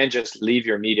relationship. You can't just leave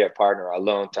your media partner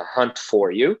alone to hunt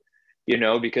for you,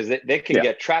 because they can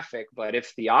get traffic, but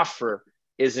if the offer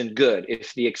isn't good,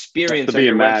 if the experience on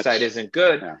your website isn't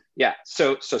good,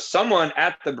 so someone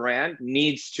at the brand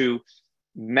needs to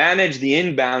manage the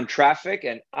inbound traffic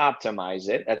and optimize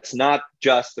it. That's not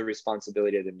just the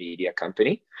responsibility of the media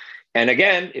company. And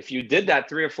again, if you did that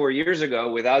 3 or 4 years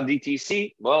ago without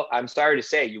DTC, well, I'm sorry to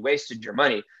say you wasted your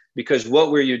money, because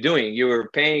what were you doing? You were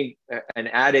paying an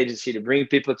ad agency to bring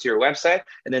people to your website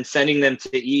and then sending them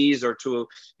to Ease or to,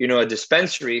 a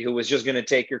dispensary who was just going to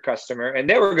take your customer and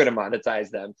they were going to monetize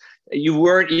them. You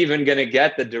weren't even going to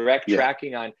get the direct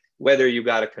tracking on whether you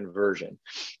got a conversion.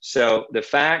 So the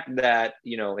fact that,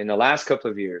 in the last couple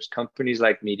of years, companies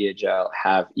like MediaGel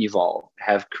have evolved,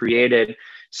 have created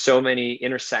so many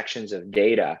intersections of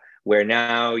data where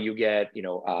now you get,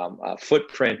 a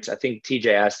footprint. I think TJ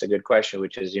asked a good question,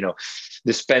 which is,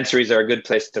 dispensaries are a good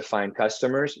place to find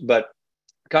customers, but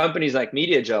companies like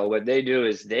MediaGel, what they do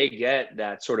is they get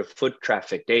that sort of foot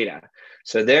traffic data.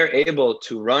 So they're able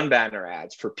to run banner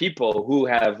ads for people who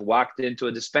have walked into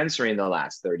a dispensary in the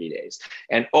last 30 days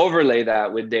and overlay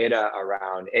that with data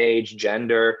around age,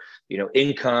 gender,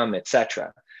 income,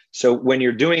 etc. So when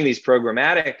you're doing these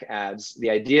programmatic ads, the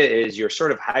idea is you're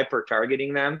sort of hyper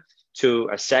targeting them to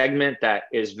a segment that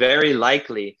is very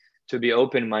likely to be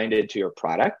open-minded to your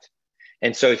product.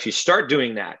 And so if you start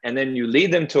doing that and then you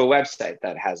lead them to a website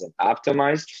that has an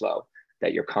optimized flow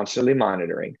that you're constantly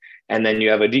monitoring, and then you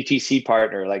have a DTC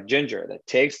partner like Ginger that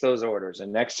takes those orders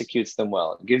and executes them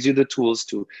well, it gives you the tools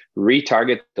to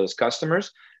retarget those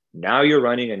customers. Now you're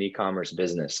running an e-commerce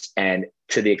business. And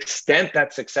to the extent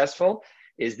that's successful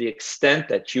is the extent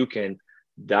that you can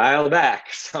dial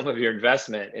back some of your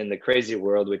investment in the crazy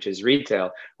world, which is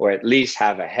retail, or at least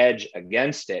have a hedge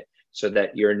against it so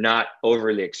that you're not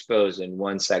overly exposed in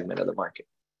one segment of the market.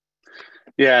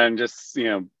 Yeah. And just,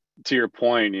 to your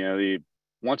point,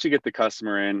 once you get the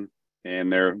customer in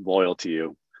and they're loyal to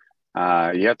you,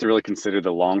 you have to really consider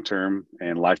the long-term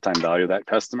and lifetime value of that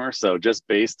customer. So just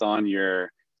based on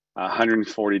your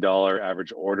 $140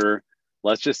 average order,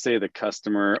 let's just say the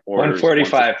customer orders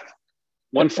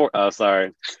 145.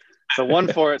 Sorry. So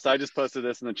 140. So I just posted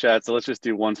this in the chat. So let's just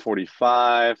do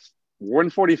 145.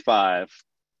 145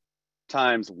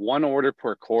 times one order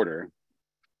per quarter,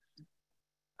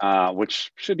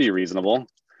 which should be reasonable.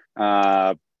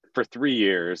 For 3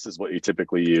 years is what you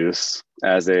typically use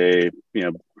as a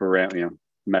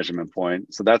measurement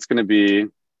point. So that's going to be,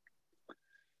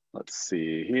 let's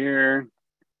see here.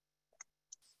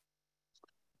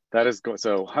 That is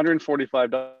so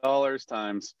 $145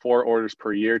 times 4 orders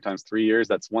per year times 3 years.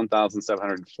 That's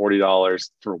 $1,740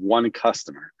 for one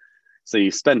customer. So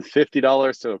you spend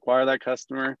 $50 to acquire that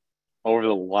customer. Over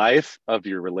the life of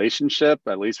your relationship,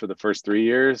 at least for the first 3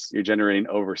 years, you're generating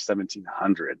over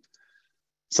 $1,700.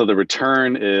 So the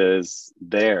return is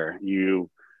there. You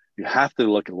have to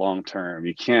look at long term.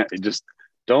 You can't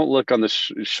don't look on the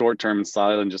short term and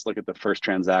silent and just look at the first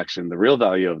transaction. The real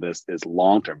value of this is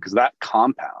long term, because that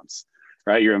compounds,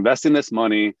 right? You're investing this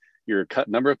money. Your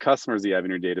number of customers you have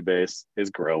in your database is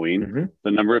growing. Mm-hmm.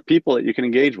 The number of people that you can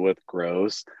engage with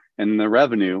grows, and the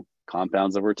revenue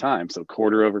compounds over time. So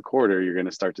quarter over quarter, you're going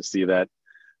to start to see that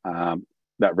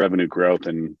revenue growth.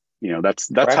 And that's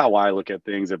right. How I look at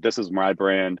things. If this is my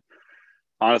brand,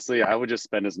 honestly, I would just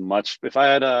spend as much. If I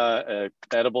had a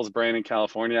edibles brand in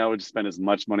California, I would just spend as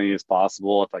much money as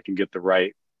possible if I can get the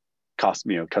right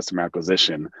customer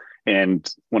acquisition. And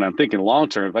when I'm thinking long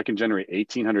term, if I can generate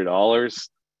 $1,800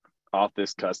 off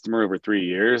this customer over 3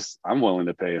 years, I'm willing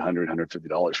to pay $100,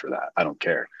 $150 for that. I don't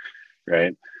care,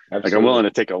 right? Absolutely. Like I'm willing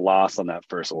to take a loss on that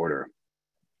first order.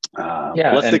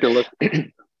 Let's take a look.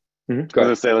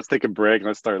 Let's take a break and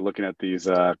let's start looking at these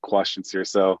questions here.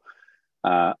 So,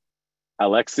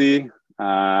 Alexi,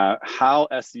 how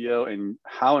SEO and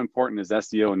how important is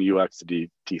SEO and UX to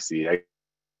DTC?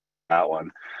 That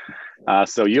one.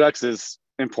 So UX is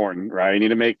important, right? You need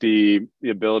to make the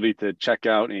ability to check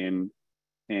out and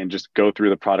just go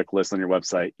through the product list on your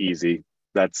website easy.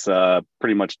 That's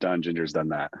pretty much done. Ginger's done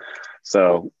that.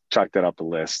 So check that off the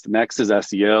list. Next is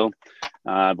SEO.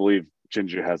 I believe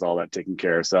Ginger has all that taken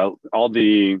care of. So all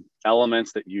the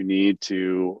elements that you need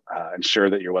to ensure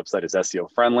that your website is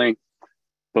SEO friendly,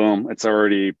 boom, it's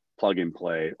already plug and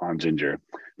play on Ginger.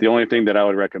 The only thing that I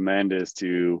would recommend is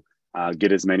to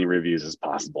get as many reviews as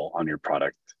possible on your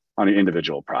product, on your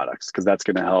individual products, because that's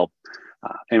going to help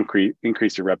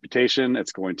increase your reputation.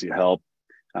 It's going to help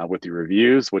with your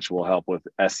reviews, which will help with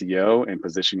SEO and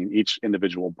positioning each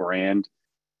individual brand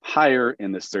higher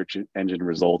in the search engine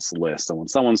results list. So when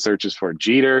someone searches for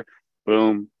Jeter,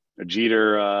 boom, a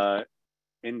Jeter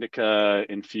indica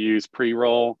infused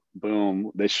pre-roll,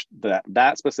 boom,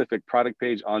 that specific product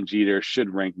page on Jeter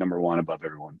should rank number one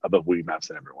above Weed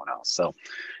Maps and everyone else. So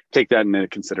take that into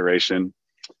consideration.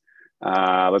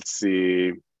 Let's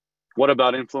see. What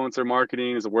about influencer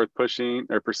marketing? Is it worth pushing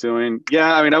or pursuing?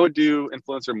 Yeah, I mean, I would do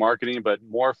influencer marketing, but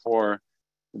more for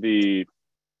the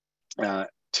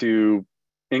to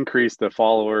increase the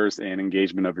followers and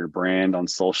engagement of your brand on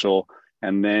social.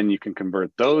 And then you can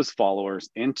convert those followers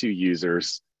into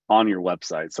users on your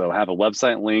website. So have a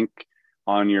website link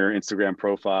on your Instagram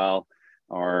profile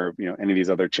or any of these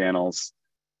other channels.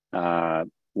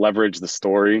 Leverage the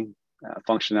story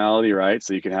functionality, right?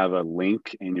 So you can have a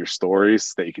link in your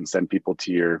stories that you can send people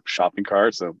to your shopping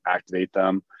cart. So activate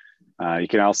them. You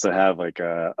can also have like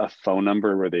a phone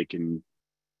number where they can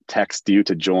text you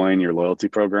to join your loyalty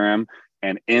program.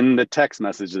 And in the text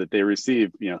message that they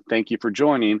receive, thank you for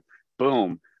joining,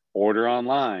 boom, order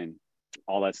online.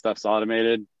 All that stuff's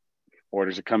automated.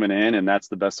 Orders are coming in, and that's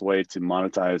the best way to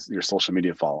monetize your social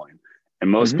media following. And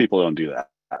most people don't do that.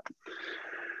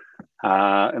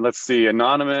 And let's see,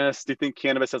 Anonymous, do you think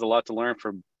cannabis has a lot to learn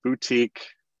from boutique,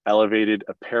 elevated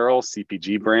apparel,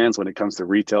 CPG brands when it comes to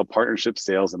retail partnership,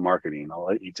 sales, and marketing? I'll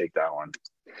let you take that one.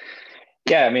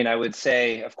 Yeah, I mean, I would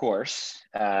say, of course.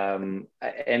 And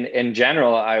in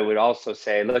general, I would also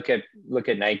say, look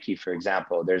at Nike, for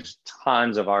example. There's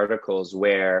tons of articles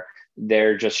where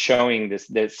they're just showing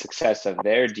the success of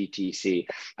their DTC.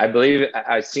 I believe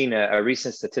I've seen a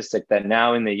recent statistic that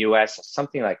now in the US,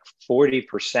 something like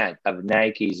 40% of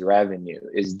Nike's revenue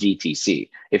is DTC,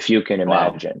 if you can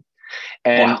imagine.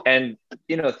 Wow. And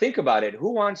think about it.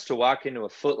 Who wants to walk into a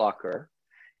Foot Locker?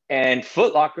 And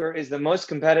Foot Locker is the most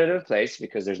competitive place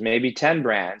because there's maybe 10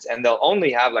 brands and they'll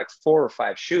only have like 4 or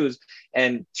 5 shoes.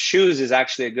 And shoes is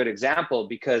actually a good example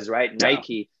because,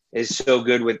 Nike is so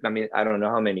good with, I don't know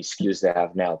how many SKUs they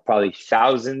have now, probably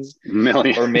thousands,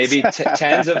 millions, or maybe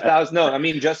tens of thousands. No, I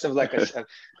mean, just of like a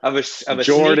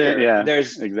Jordan, sneaker. yeah,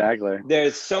 Exactly.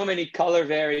 There's so many color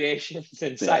variations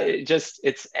inside. Yeah.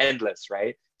 It's endless,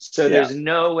 right? So there's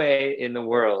no way in the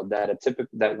world that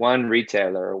that one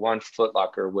retailer or one Foot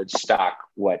Locker would stock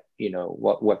what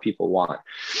people want.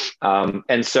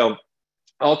 And so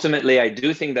ultimately, I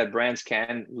do think that brands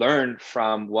can learn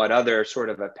from what other sort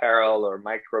of apparel or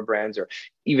micro brands or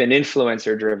even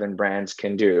influencer driven brands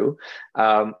can do.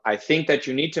 I think that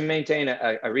you need to maintain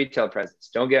a retail presence.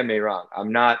 Don't get me wrong.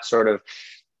 I'm not sort of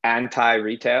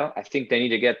anti-retail. I think they need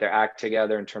to get their act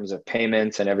together in terms of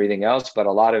payments and everything else. But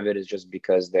a lot of it is just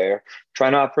because they're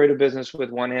trying to operate a business with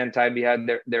one hand tied behind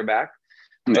their back.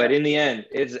 Yeah. But in the end,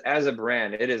 as a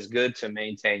brand, it is good to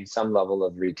maintain some level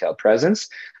of retail presence.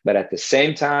 But at the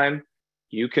same time,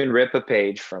 you can rip a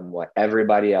page from what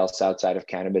everybody else outside of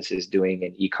cannabis is doing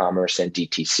in e-commerce and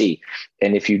DTC.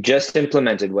 And if you just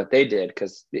implemented what they did,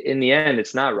 because in the end,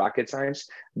 it's not rocket science,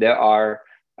 there are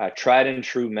tried and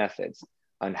true methods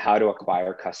on how to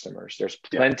acquire customers. There's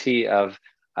plenty of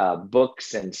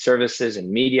books and services and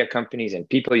media companies and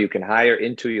people you can hire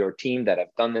into your team that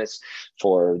have done this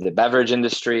for the beverage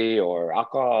industry or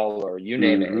alcohol or you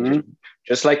name it.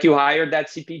 Just like you hired that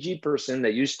CPG person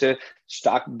that used to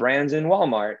stock brands in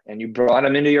Walmart and you brought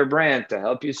them into your brand to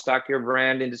help you stock your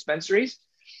brand in dispensaries.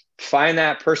 Find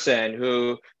that person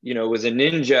who, was a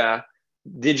ninja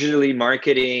digitally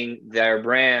marketing their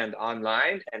brand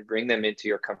online and bring them into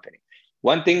your company.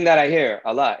 One thing that I hear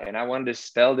a lot, and I wanted to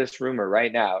spell this rumor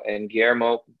right now, and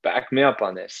Guillermo, back me up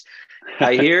on this.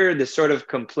 I hear this sort of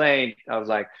complaint of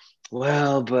like,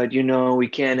 well, but we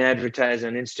can't advertise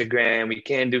on Instagram, we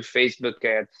can't do Facebook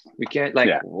ads, we can't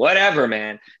whatever,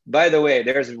 man. By the way,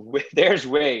 there's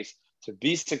ways to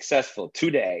be successful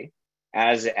today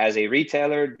as a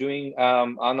retailer doing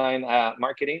online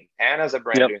marketing and as a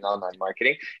brand doing online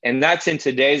marketing, and that's in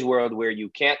today's world where you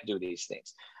can't do these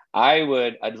things. I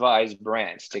would advise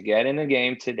brands to get in the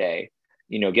game today,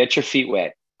 get your feet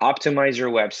wet, optimize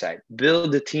your website,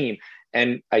 build a team.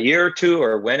 And a year or two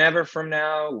or whenever from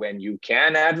now, when you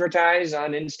can advertise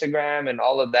on Instagram and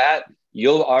all of that,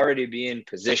 you'll already be in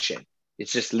position.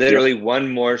 It's just literally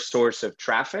one more source of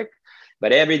traffic,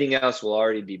 but everything else will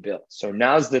already be built. So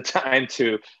now's the time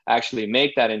to actually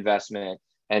make that investment.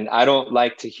 And I don't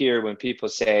like to hear when people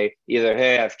say either,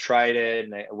 hey, I've tried it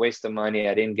and I waste the money,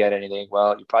 I didn't get anything.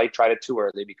 Well, you probably tried it too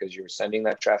early because you were sending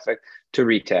that traffic to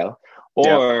retail.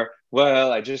 Or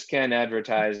well, I just can't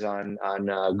advertise on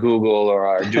Google or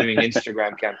are doing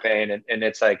Instagram campaign, and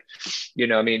it's like,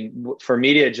 I mean, for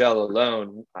Media Gel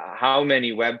alone, how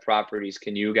many web properties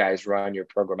can you guys run your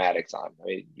programmatics on? I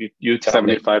mean, you tell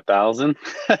me. 75,000.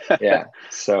 Yeah.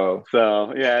 So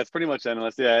Yeah, it's pretty much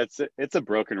endless. Yeah, it's a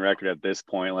broken record at this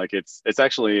point. Like it's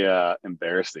actually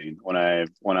embarrassing when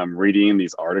I'm reading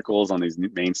these articles on these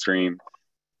mainstream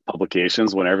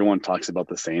publications when everyone talks about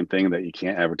the same thing, that you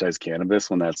can't advertise cannabis,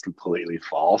 when that's completely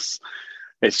false.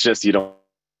 It's just you don't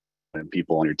have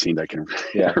people on your team that can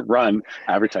run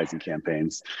advertising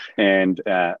campaigns. And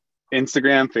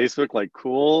Instagram, Facebook, like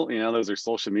cool, those are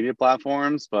social media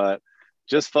platforms, but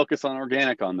just focus on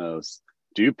organic on those.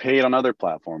 Do paid on other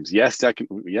platforms. Yes,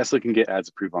 we can get ads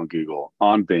approved on Google,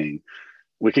 on Bing.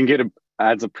 We can get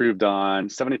ads approved on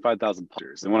 75,000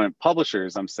 publishers. And when I'm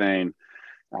publishers, I'm saying,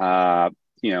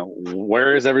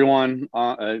 where is everyone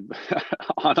on,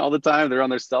 on all the time? They're on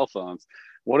their cell phones.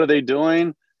 What are they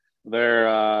doing? They're,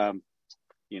 I'm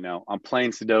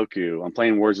playing Sudoku. I'm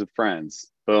playing Words with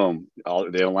Friends. Boom.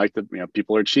 They don't like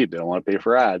people are cheap. They don't want to pay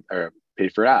for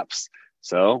apps.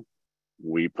 So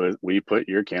we put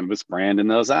your cannabis brand in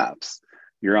those apps.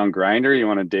 You're on Grindr, you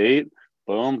want to date,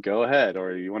 boom, go ahead.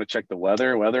 Or you want to check the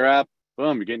weather app,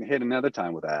 boom, you're getting hit another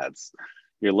time with ads.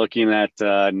 You're looking at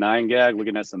 9gag,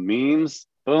 looking at some memes,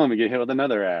 boom, you get hit with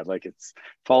another ad. Like it's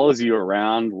follows you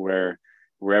around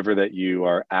wherever that you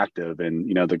are active. And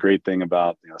the great thing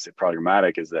about say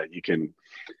programmatic is that you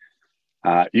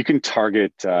can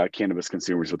target cannabis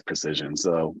consumers with precision.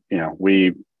 So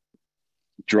we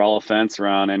draw a fence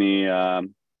around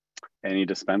any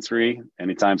dispensary.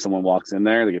 Anytime someone walks in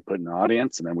there, they get put in the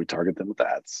audience, and then we target them with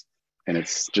ads. And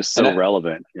it's just so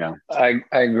relevant. Yeah, I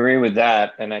agree with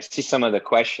that. And I see some of the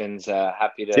questions.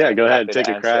 Happy to go ahead, take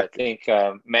a crack. I think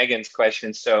Megan's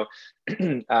question. So,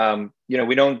 we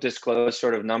don't disclose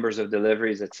sort of numbers of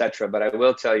deliveries, etc. But I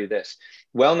will tell you this: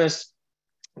 wellness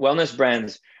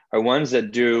brands are ones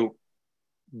that do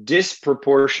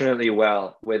disproportionately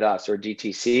well with us or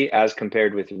DTC as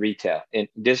compared with retail,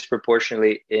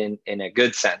 disproportionately in a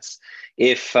good sense.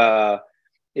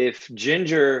 If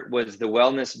Ginger was the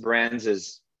wellness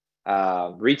brands'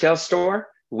 retail store,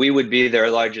 we would be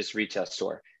their largest retail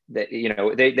store. That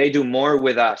they do more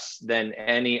with us than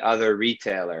any other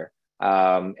retailer,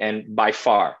 and by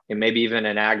far, and maybe even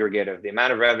an aggregate of the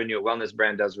amount of revenue a wellness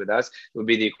brand does with us would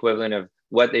be the equivalent of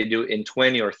what they do in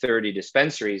 20 or 30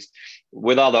 dispensaries,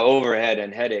 with all the overhead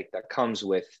and headache that comes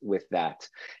with that.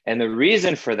 And the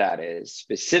reason for that is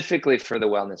specifically for the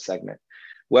wellness segment.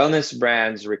 Wellness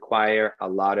brands require a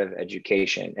lot of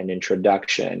education and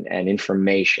introduction and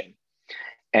information.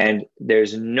 And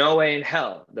there's no way in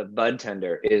hell the bud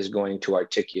tender is going to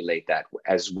articulate that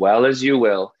as well as you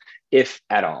will, if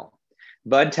at all.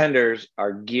 Bud tenders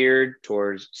are geared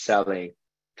towards selling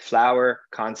flower,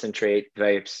 concentrate,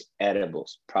 vapes,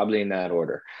 edibles, probably in that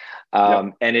order.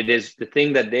 And it is the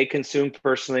thing that they consume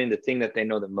personally and the thing that they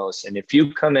know the most. And if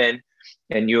you come in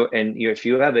and if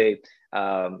you have a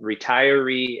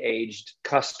retiree aged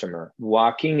customer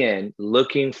walking in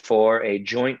looking for a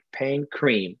joint pain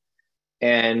cream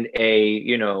and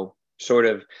a sort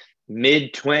of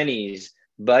mid-20s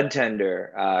bud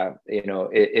tender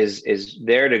is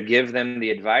there to give them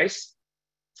the advice,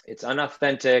 it's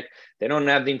unauthentic. They don't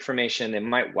have the information. They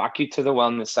might walk you to the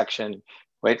wellness section,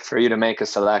 wait for you to make a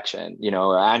selection,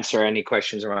 or answer any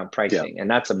questions around pricing, and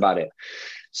that's about it.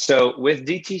 So with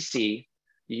DTC,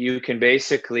 you can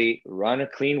basically run a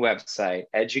clean website,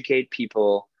 educate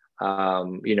people,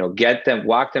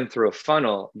 walk them through a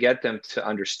funnel, get them to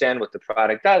understand what the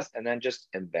product does, and then just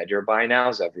embed your buy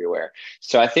nows everywhere.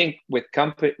 So I think with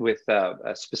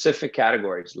specific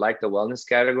categories like the wellness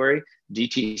category,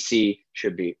 DTC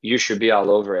should be all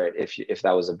over it if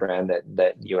that was a brand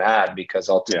that you had, because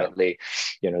ultimately,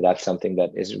 that's something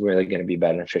that is really going to be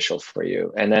beneficial for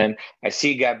you. And then I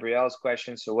see Gabrielle's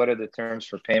question. So what are the terms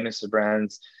for payments to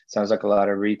brands? Sounds like a lot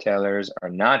of retailers are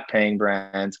not paying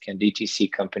brands. Can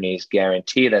DTC companies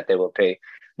guarantee that they will pay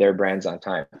their brands on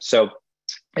time? So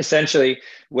essentially,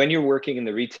 when you're working in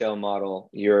the retail model,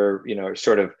 you're,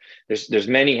 sort of, there's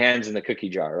many hands in the cookie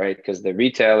jar, right? Because the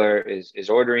retailer is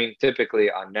ordering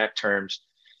typically on net terms.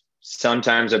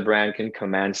 Sometimes a brand can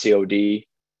command COD,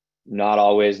 not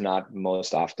always, not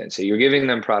most often. So you're giving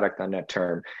them product on net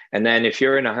term. And then if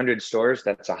you're in 100 stores,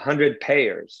 that's 100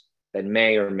 payers that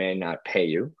may or may not pay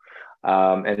you.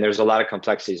 And there's a lot of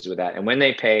complexities with that. And when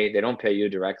they pay, they don't pay you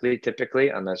directly, typically,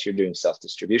 unless you're doing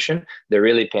self-distribution. They're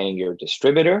really paying your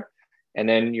distributor. And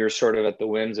then you're sort of at the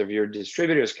whims of your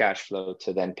distributor's cash flow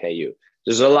to then pay you.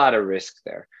 There's a lot of risk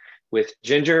there. With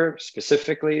Ginger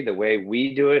specifically, the way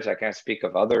we do it, I can't speak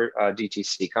of other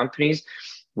DTC companies.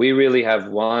 We really have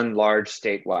one large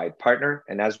statewide partner.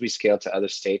 And as we scale to other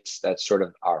states, that's sort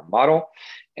of our model.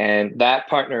 And that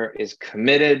partner is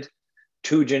committed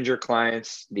to Ginger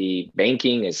clients. The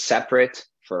banking is separate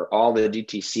for all the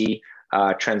DTC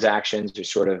transactions. We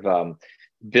sort of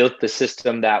built the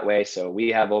system that way. So we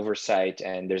have oversight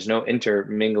and there's no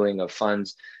intermingling of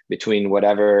funds between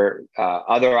whatever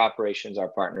other operations our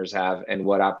partners have and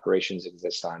what operations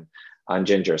exist on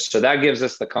Ginger. So that gives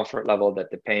us the comfort level that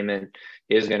the payment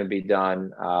is going to be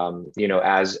done,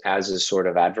 as is sort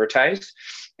of advertised.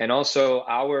 And also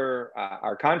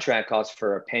our contract calls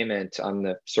for a payment on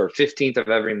the sort of 15th of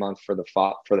every month for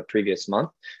the previous month,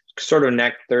 sort of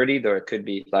neck 30, though it could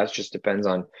be less, just depends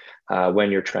on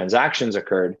when your transactions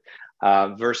occurred,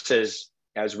 versus,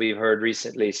 as we've heard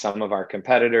recently, some of our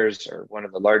competitors, or one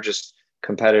of the largest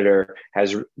competitor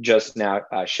has just now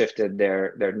shifted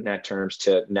their net terms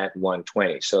to net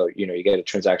 120. So, you get a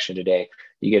transaction today,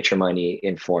 you get your money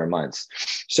in 4 months.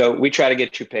 So we try to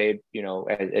get you paid,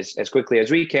 as quickly as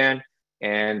we can.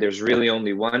 And there's really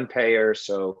only one payer.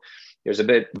 So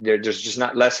there's just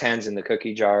not less hands in the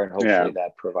cookie jar, and hopefully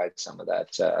that provides some of that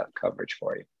coverage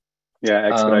for you. Yeah,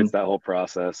 expedites that whole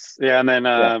process. Yeah, and then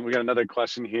we got another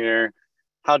question here.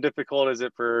 How difficult is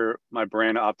it for my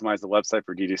brand to optimize the website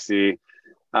for DTC?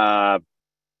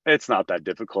 It's not that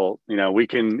difficult. We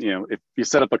can, if you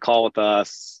set up a call with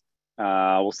us,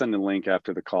 we'll send a link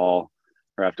after the call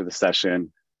or after the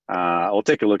session. We'll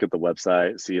take a look at the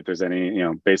website, see if there's any,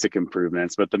 basic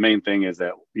improvements. But the main thing is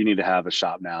that you need to have a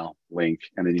shop now link,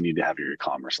 and then you need to have your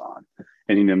e-commerce on,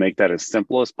 and you need to make that as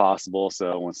simple as possible.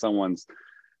 So when someone's,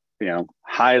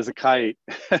 high as a kite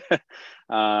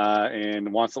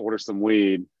and wants to order some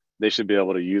weed, they should be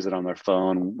able to use it on their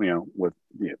phone,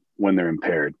 when they're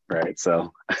impaired, right?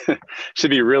 So should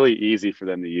be really easy for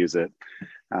them to use it.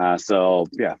 So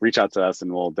yeah, reach out to us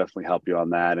and we'll definitely help you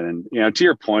on that. And, to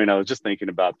your point, I was just thinking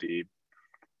about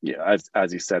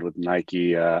as you said with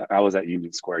Nike, I was at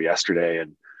Union Square yesterday,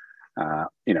 and,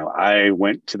 I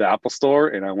went to the Apple store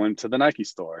and I went to the Nike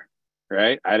store,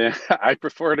 right? I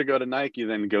prefer to go to Nike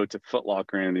than go to Foot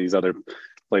Locker and these other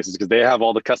places, because they have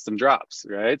all the custom drops,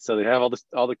 right? So they have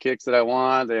all the kicks that I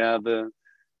want. They have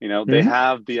they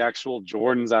have the actual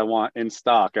Jordans I want in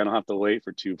stock. I don't have to wait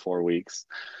for 2-4 weeks,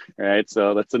 right?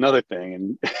 So that's another thing,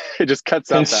 and it just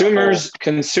cuts out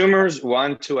consumers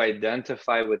want to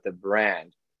identify with the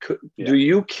brand. Do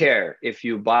you care if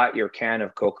you bought your can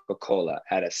of Coca-Cola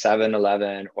at a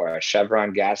 7-Eleven or a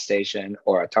Chevron gas station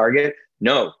or a Target?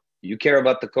 No, you care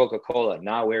about the Coca-Cola,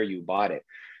 not where you bought it.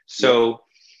 So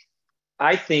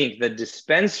I think the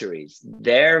dispensaries,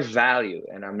 their value,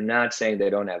 and I'm not saying they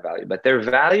don't have value, but their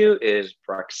value is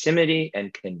proximity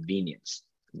and convenience.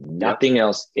 Nothing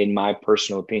else, in my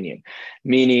personal opinion.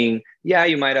 Meaning,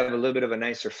 you might have a little bit of a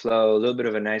nicer flow, a little bit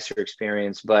of a nicer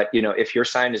experience, but if your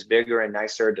sign is bigger and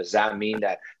nicer, does that mean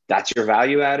that that's your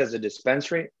value add as a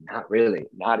dispensary? Not really,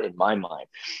 not in my mind.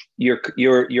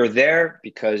 You're there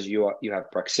because you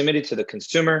have proximity to the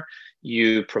consumer,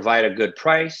 you provide a good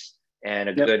price and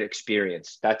a good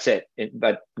experience. That's it.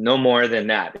 But no more than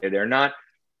that.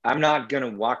 I'm not going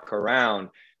to walk around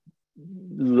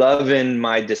loving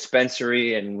my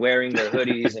dispensary and wearing their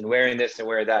hoodies and wearing this and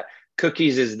wearing that.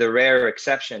 Cookies is the rare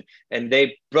exception. And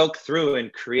they broke through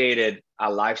and created a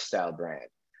lifestyle brand.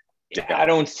 I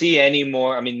don't see any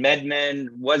more. I mean,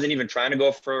 MedMen wasn't even trying to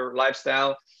go for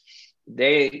lifestyle.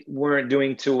 They weren't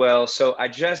doing too well. So I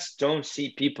just don't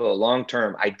see people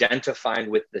long-term identifying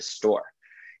with the store.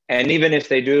 And even if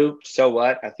they do, so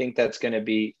what? I think that's going to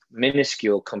be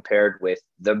minuscule compared with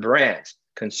the brand.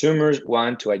 Consumers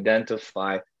want to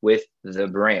identify with the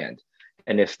brand.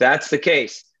 And if that's the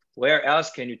case, where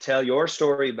else can you tell your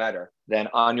story better than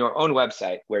on your own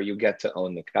website, where you get to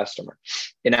own the customer?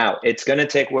 And now it's going to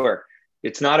take work.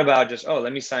 It's not about just,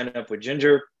 let me sign up with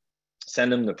Ginger,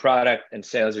 send them the product, and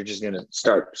sales are just going to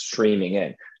start streaming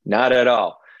in. Not at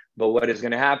all. But what is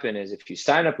going to happen is, if you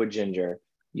sign up with Ginger,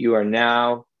 you are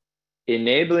now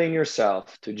enabling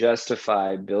yourself to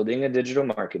justify building a digital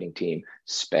marketing team,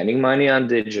 spending money on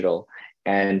digital,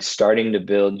 and starting to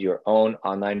build your own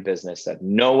online business that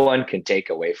no one can take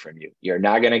away from you. You're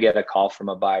not going to get a call from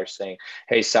a buyer saying,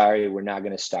 hey, sorry, we're not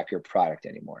going to stock your product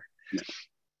anymore.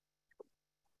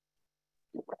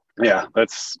 Yeah,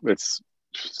 it's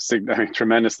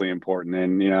tremendously important.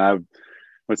 And, I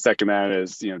would second that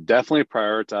is, definitely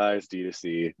prioritize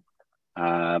D2C.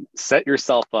 Set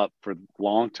yourself up for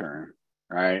long term,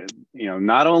 right?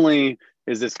 Not only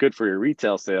is this good for your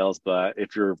retail sales, but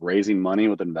if you're raising money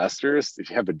with investors, if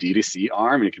you have a D2C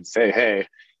arm, you can say, hey,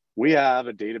 we have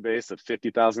a database of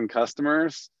 50,000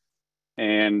 customers,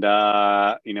 and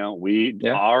we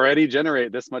already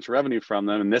generate this much revenue from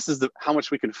them, and this is how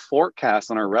much we can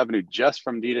forecast on our revenue just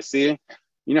from D2C.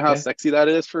 You know how sexy that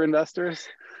is for investors?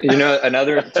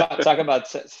 Another talk about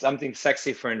something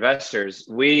sexy for investors.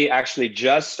 We actually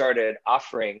just started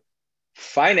offering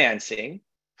financing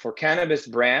for cannabis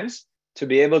brands to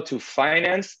be able to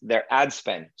finance their ad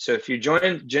spend. So if you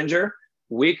join Ginger,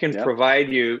 we can provide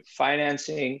you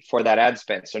financing for that ad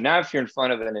spend. So now if you're in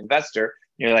front of an investor,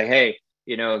 you're like, hey,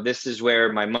 this is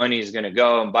where my money is going to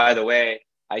go. And by the way,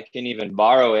 I can even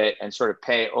borrow it and sort of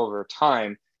pay over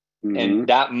time. Mm-hmm. And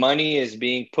that money is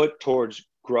being put towards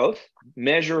growth,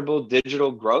 measurable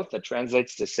digital growth that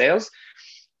translates to sales.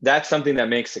 That's something that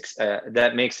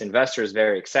makes investors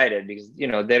very excited, because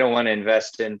they don't want to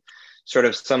invest in sort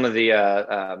of some of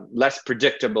the less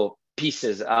predictable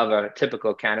pieces of a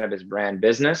typical cannabis brand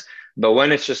business. But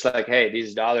when it's just like, hey,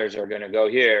 these dollars are going to go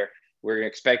here, we're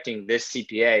expecting this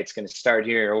CPA, it's going to start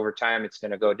here, over time it's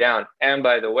going to go down, and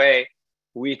by the way,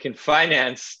 we can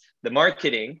finance the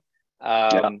marketing,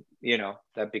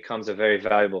 that becomes a very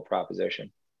valuable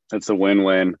proposition. It's a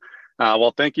win-win.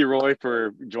 Well, thank you, Roie,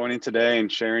 for joining today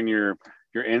and sharing your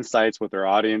insights with our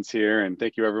audience here. And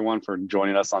thank you, everyone, for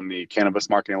joining us on the Cannabis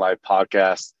Marketing Live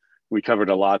podcast. We covered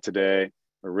a lot today.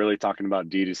 We're really talking about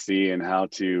D2C and how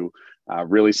to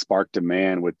really spark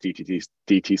demand with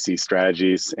DTC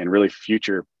strategies, and really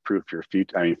future-proof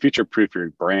your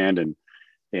brand and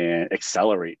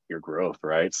accelerate your growth,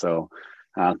 right? So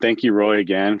thank you, Roie,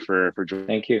 again for joining.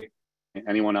 Thank you.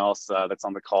 Anyone else that's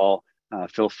on the call,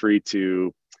 feel free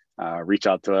to reach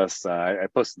out to us. I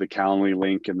posted the Calendly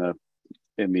link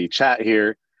in the chat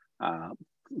here.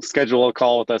 Schedule a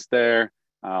call with us there.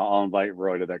 I'll invite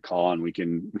Roie to that call, and we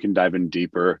can dive in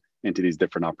deeper into these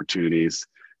different opportunities.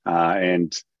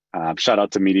 And shout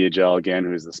out to MediaGel again,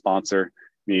 who is the sponsor.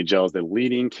 MediaGel is the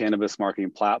leading cannabis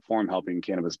marketing platform, helping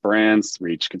cannabis brands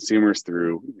reach consumers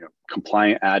through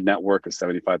compliant ad network of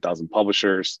 75,000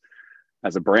 publishers.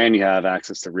 As a brand, you have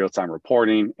access to real-time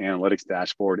reporting, analytics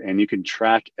dashboard, and you can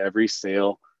track every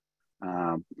sale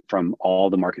from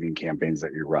all the marketing campaigns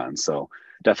that you run. So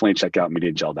definitely check out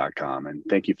MediaGel.com. And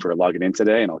thank you for logging in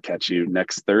today, and I'll catch you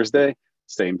next Thursday,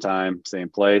 same time, same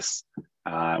place.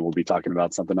 We'll be talking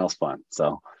about something else fun.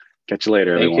 So catch you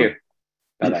later, everyone. Thank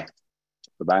you. Bye-bye.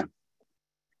 Bye-bye.